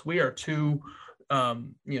behind us. We are two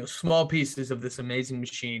small pieces of this amazing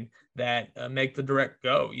machine that make the Direct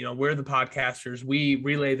go. We're the podcasters. We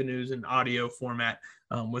relay the news in audio format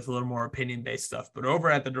with a little more opinion-based stuff. But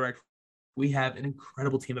over at the Direct, we have an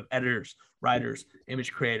incredible team of editors, writers,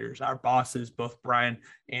 image creators, our bosses, both Brian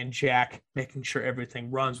and Jack, making sure everything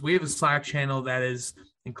runs. We have a Slack channel that is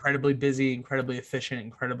incredibly busy, incredibly efficient,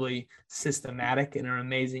 incredibly systematic in an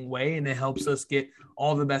amazing way. And it helps us get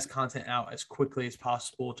all the best content out as quickly as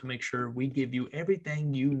possible to make sure we give you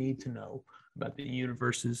everything you need to know about the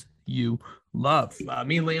universes you love.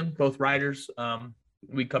 Me and Liam, both writers.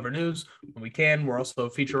 We cover news when we can. We're also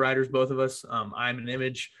feature writers, both of us. I'm an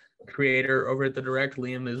image creator over at the Direct.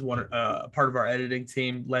 Liam is part of our editing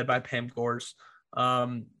team led by Pam Gores.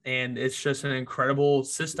 And it's just an incredible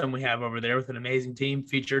system we have over there with an amazing team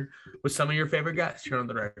featured with some of your favorite guys here on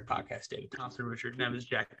the Direct Podcast: David Thompson, Richard Neves,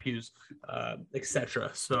 Jack Hughes,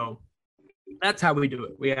 etc. So that's how we do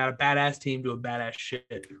it. We got a badass team do a badass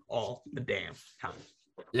shit all the damn time.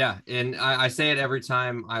 Yeah, and I say it every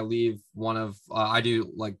time I leave one of I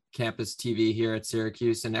do like campus TV here at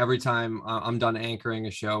Syracuse, and every time I'm done anchoring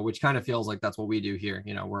a show, which kind of feels like that's what we do here.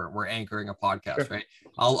 You know, we're anchoring a podcast, sure. Right?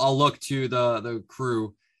 I'll look to the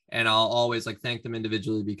crew, and I'll always like thank them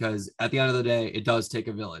individually, because at the end of the day, it does take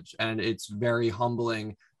a village, and it's very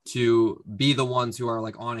humbling to be the ones who are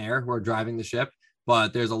like on air, who are driving the ship.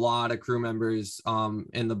 But there's a lot of crew members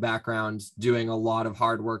in the background doing a lot of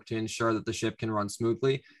hard work to ensure that the ship can run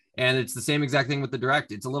smoothly. And it's the same exact thing with the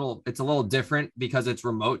Direct. It's a little different because it's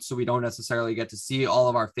remote, so we don't necessarily get to see all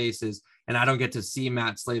of our faces, and I don't get to see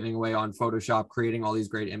Matt slaving away on Photoshop creating all these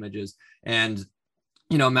great images. And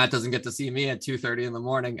you know, Matt doesn't get to see me at 2:30 in the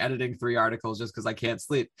morning editing 3 articles just because I can't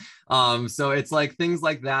sleep. So it's like things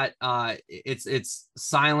like that. It's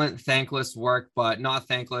silent, thankless work, but not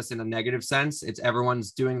thankless in a negative sense. It's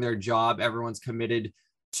everyone's doing their job. Everyone's committed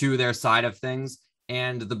to their side of things.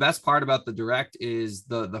 And the best part about the Direct is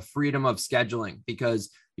the freedom of scheduling, because,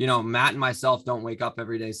 you know, Matt and myself don't wake up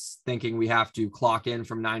every day thinking we have to clock in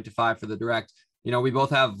from 9 to 5 for the Direct. You know, we both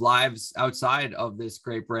have lives outside of this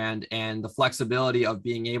great brand, and the flexibility of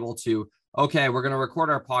being able to, okay, we're going to record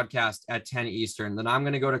our podcast at 10 Eastern, then I'm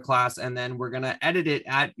going to go to class, and then we're going to edit it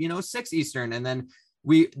at, 6 Eastern. And then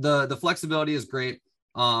the flexibility is great.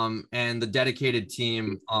 And the dedicated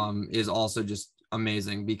team is also just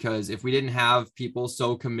amazing, because if we didn't have people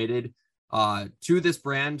so committed to this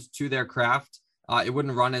brand, to their craft, it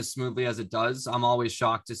wouldn't run as smoothly as it does. I'm always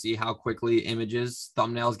shocked to see how quickly images,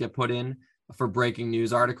 thumbnails get put in for breaking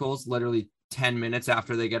news articles, literally 10 minutes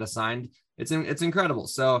after they get assigned. It's incredible.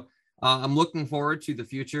 So I'm looking forward to the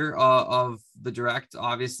future of the Direct,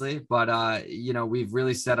 obviously, but we've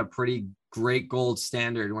really set a pretty great gold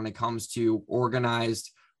standard when it comes to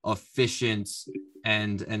organized, efficient,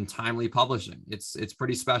 and timely publishing. It's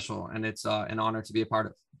pretty special, and it's an honor to be a part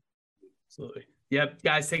of. Absolutely. Yep,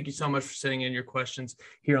 guys, thank you so much for sending in your questions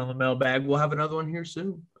here on the mailbag. We'll have another one here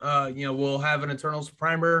soon. We'll have an Eternals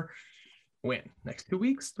primer. When? Next 2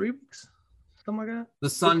 weeks, 3 weeks, something like that. The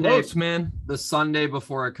Sunday, close, man. The Sunday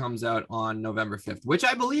before it comes out on November 5th, which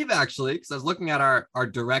I believe, actually, because I was looking at our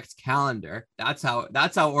Direct calendar. That's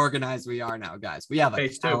how organized we are now, guys. We have a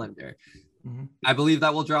calendar. Mm-hmm. I believe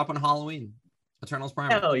that will drop on Halloween. Eternals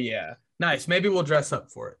primer. Hell yeah, nice. Maybe we'll dress up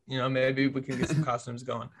for it. Maybe we can get some costumes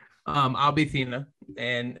going. I'll be Thena,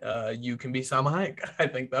 and you can be Salma Hayek. I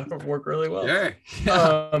think that'll work really well. Sure.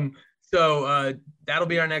 Yeah. So that'll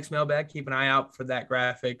be our next mailbag. Keep an eye out for that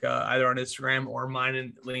graphic, either on Instagram or mine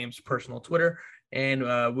and Liam's personal Twitter. And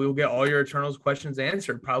we'll get all your Eternals questions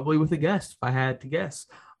answered, probably with a guest, if I had to guess.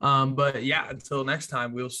 But yeah, until next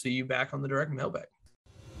time, we'll see you back on the Direct mailbag.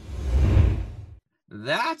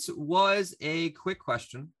 That was a quick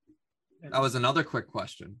question. That was another quick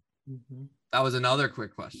question. Mm-hmm. That was another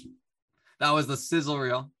quick question. That was the Sizzle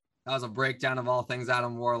Reel. That was a breakdown of all things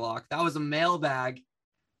Adam Warlock. That was a mailbag.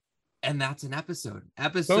 And that's an episode.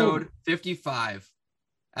 Episode 55.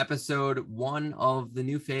 Episode 1 of the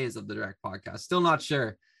new phase of the Direct Podcast. Still not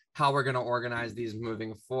sure how we're going to organize these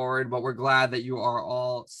moving forward, but we're glad that you are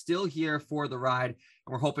all still here for the ride. And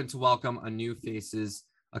we're hoping to welcome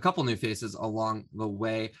a couple new faces along the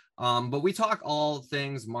way. But we talk all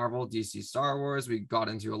things Marvel, DC, Star Wars. We got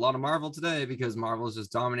into a lot of Marvel today because Marvel is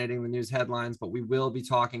just dominating the news headlines, but we will be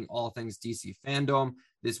talking all things DC fandom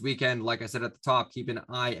this weekend. Like I said at the top, keep an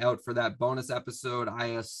eye out for that bonus episode. I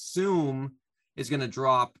assume is going to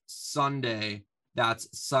drop Sunday. That's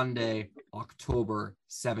Sunday, October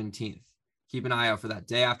 17th. Keep an eye out for that.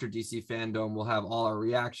 Day after DC fandom, we'll have all our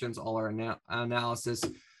reactions, all our analysis,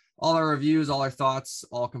 all our reviews, all our thoughts,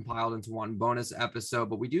 all compiled into one bonus episode.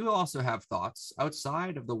 But we do also have thoughts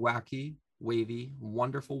outside of the wacky, wavy,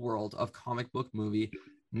 wonderful world of comic book movie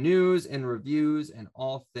news and reviews and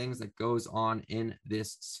all things that goes on in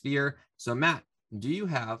this sphere. So, Matt, do you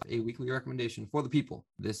have a weekly recommendation for the people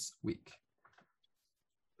this week?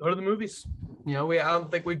 Go to the movies. I don't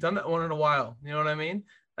think we've done that one in a while. You know what I mean?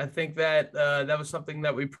 I think that that was something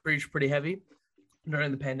that we preached pretty heavy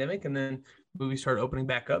during the pandemic, and then movies started opening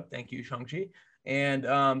back up. Thank you, Shang-Chi. And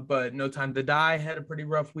but No Time to Die had a pretty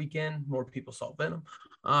rough weekend. More people saw Venom.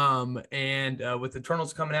 And with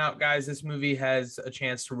Eternals coming out, guys, this movie has a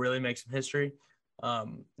chance to really make some history.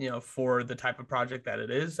 For the type of project that it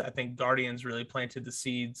is. I think Guardians really planted the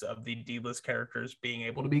seeds of the D-list characters being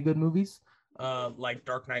able to be good movies. Like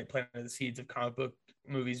Dark Knight planted the seeds of comic book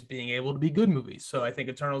movies being able to be good movies. So I think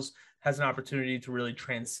Eternals has an opportunity to really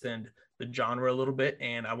transcend the genre a little bit,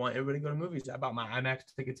 and I want everybody to go to movies. I bought my IMAX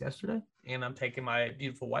tickets yesterday, and I'm taking my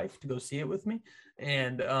beautiful wife to go see it with me,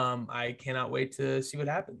 and I cannot wait to see what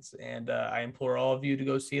happens, and I implore all of you to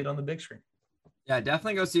go see it on the big screen. Yeah,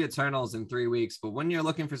 definitely go see Eternals in 3 weeks, but when you're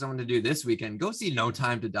looking for someone to do this weekend, go see No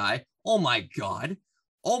Time to Die. Oh my God.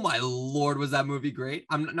 Oh my Lord, was that movie great?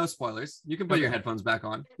 No spoilers. You can put your headphones back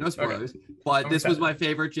on. No spoilers. But this was my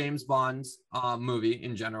favorite James Bond's movie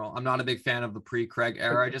in general. I'm not a big fan of the pre-Craig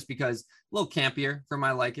era just because a little campier for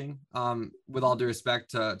my liking. With all due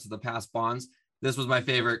respect to the past Bonds, this was my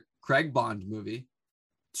favorite Craig Bond movie.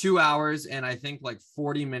 2 hours and I think like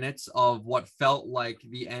 40 minutes of what felt like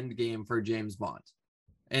the end game for James Bond.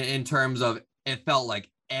 In terms of, it felt like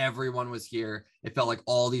everyone was here. It felt like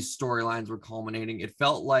all these storylines were culminating. It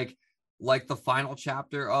felt like the final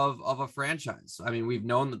chapter of a franchise. I mean, we've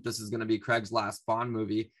known that this is going to be Craig's last Bond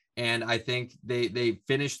movie, and I think they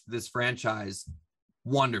finished this franchise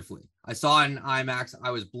wonderfully. I saw it in IMAX.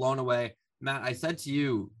 I was blown away. Matt, I said to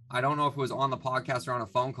you, I don't know if it was on the podcast or on a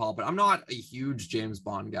phone call, but I'm not a huge James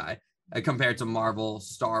Bond guy compared to Marvel,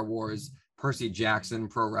 Star Wars, Percy Jackson,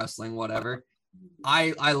 pro wrestling, whatever.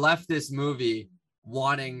 I left this movie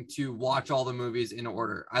wanting to watch all the movies in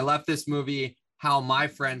order. I left this movie how my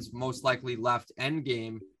friends most likely left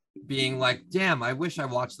Endgame, being like, damn, I wish I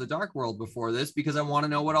watched The Dark World before this because I want to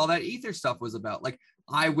know what all that ether stuff was about. Like,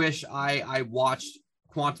 I wish I watched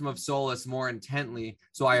Quantum of Solace more intently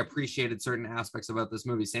so I appreciated certain aspects about this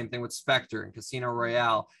movie. Same thing with Spectre and Casino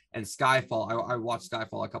Royale and Skyfall. I watched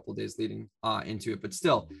Skyfall a couple of days leading into it, but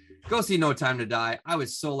still, go see No Time to Die. I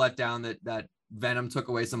was so let down that Venom took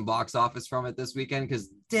away some box office from it this weekend because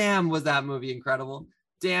damn, was that movie incredible.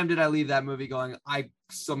 Damn, did I leave that movie going, I'm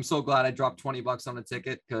so glad I dropped $20 on a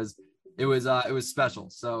ticket because it was special.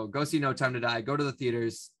 So go see No Time to Die, go to the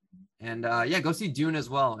theaters, and go see Dune as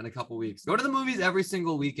well in a couple weeks. Go to the movies every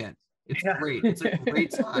single weekend. It's great. It's a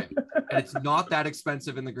great time. And it's not that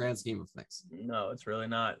expensive in the grand scheme of things. No, it's really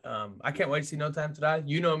not. I can't wait to see No Time to Die.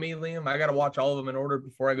 You know me, Liam. I got to watch all of them in order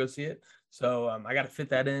before I go see it. So I got to fit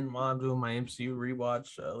that in while I'm doing my MCU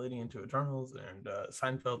rewatch leading into Eternals, and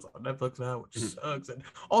Seinfeld's on Netflix now, which sucks. And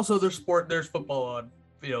also there's football on,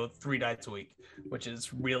 3 nights a week, which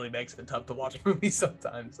really makes it tough to watch movies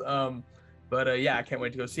sometimes. But I can't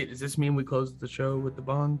wait to go see it. Does this mean we close the show with the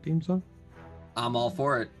Bond theme song? I'm all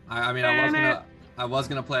for it. I was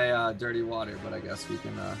gonna play Dirty Water, but I guess we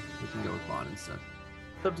can go with Bond instead.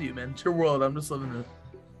 It's up to you, man. It's your world. I'm just living it.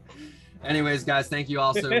 Anyways, guys, thank you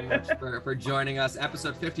all so much for joining us.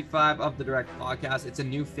 Episode 55 of the Direct Podcast. It's a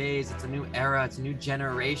new phase, it's a new era, it's a new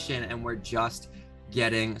generation, and we're just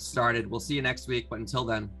getting started. We'll see you next week, but until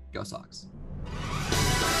then, go Sox.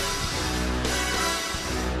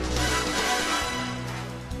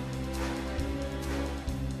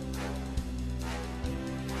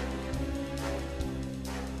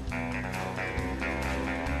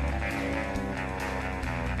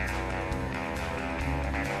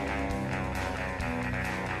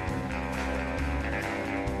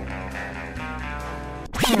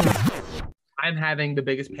 I'm having the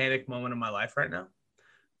biggest panic moment of my life right now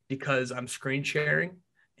because I'm screen sharing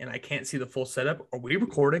and I can't see the full setup. Are we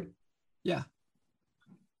recording? Yeah.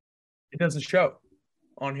 It doesn't show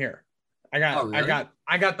on here. I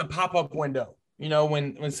got the pop-up window.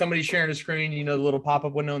 When somebody's sharing a screen, the little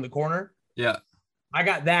pop-up window in the corner. Yeah. I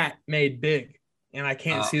got that made big and I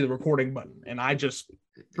can't see the recording button. And I just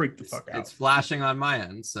freaked the fuck out. It's flashing on my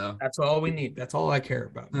end, so that's all we need. That's all I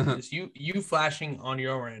care about. Just you flashing on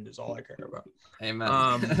your end is all I care about.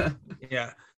 Amen. Yeah.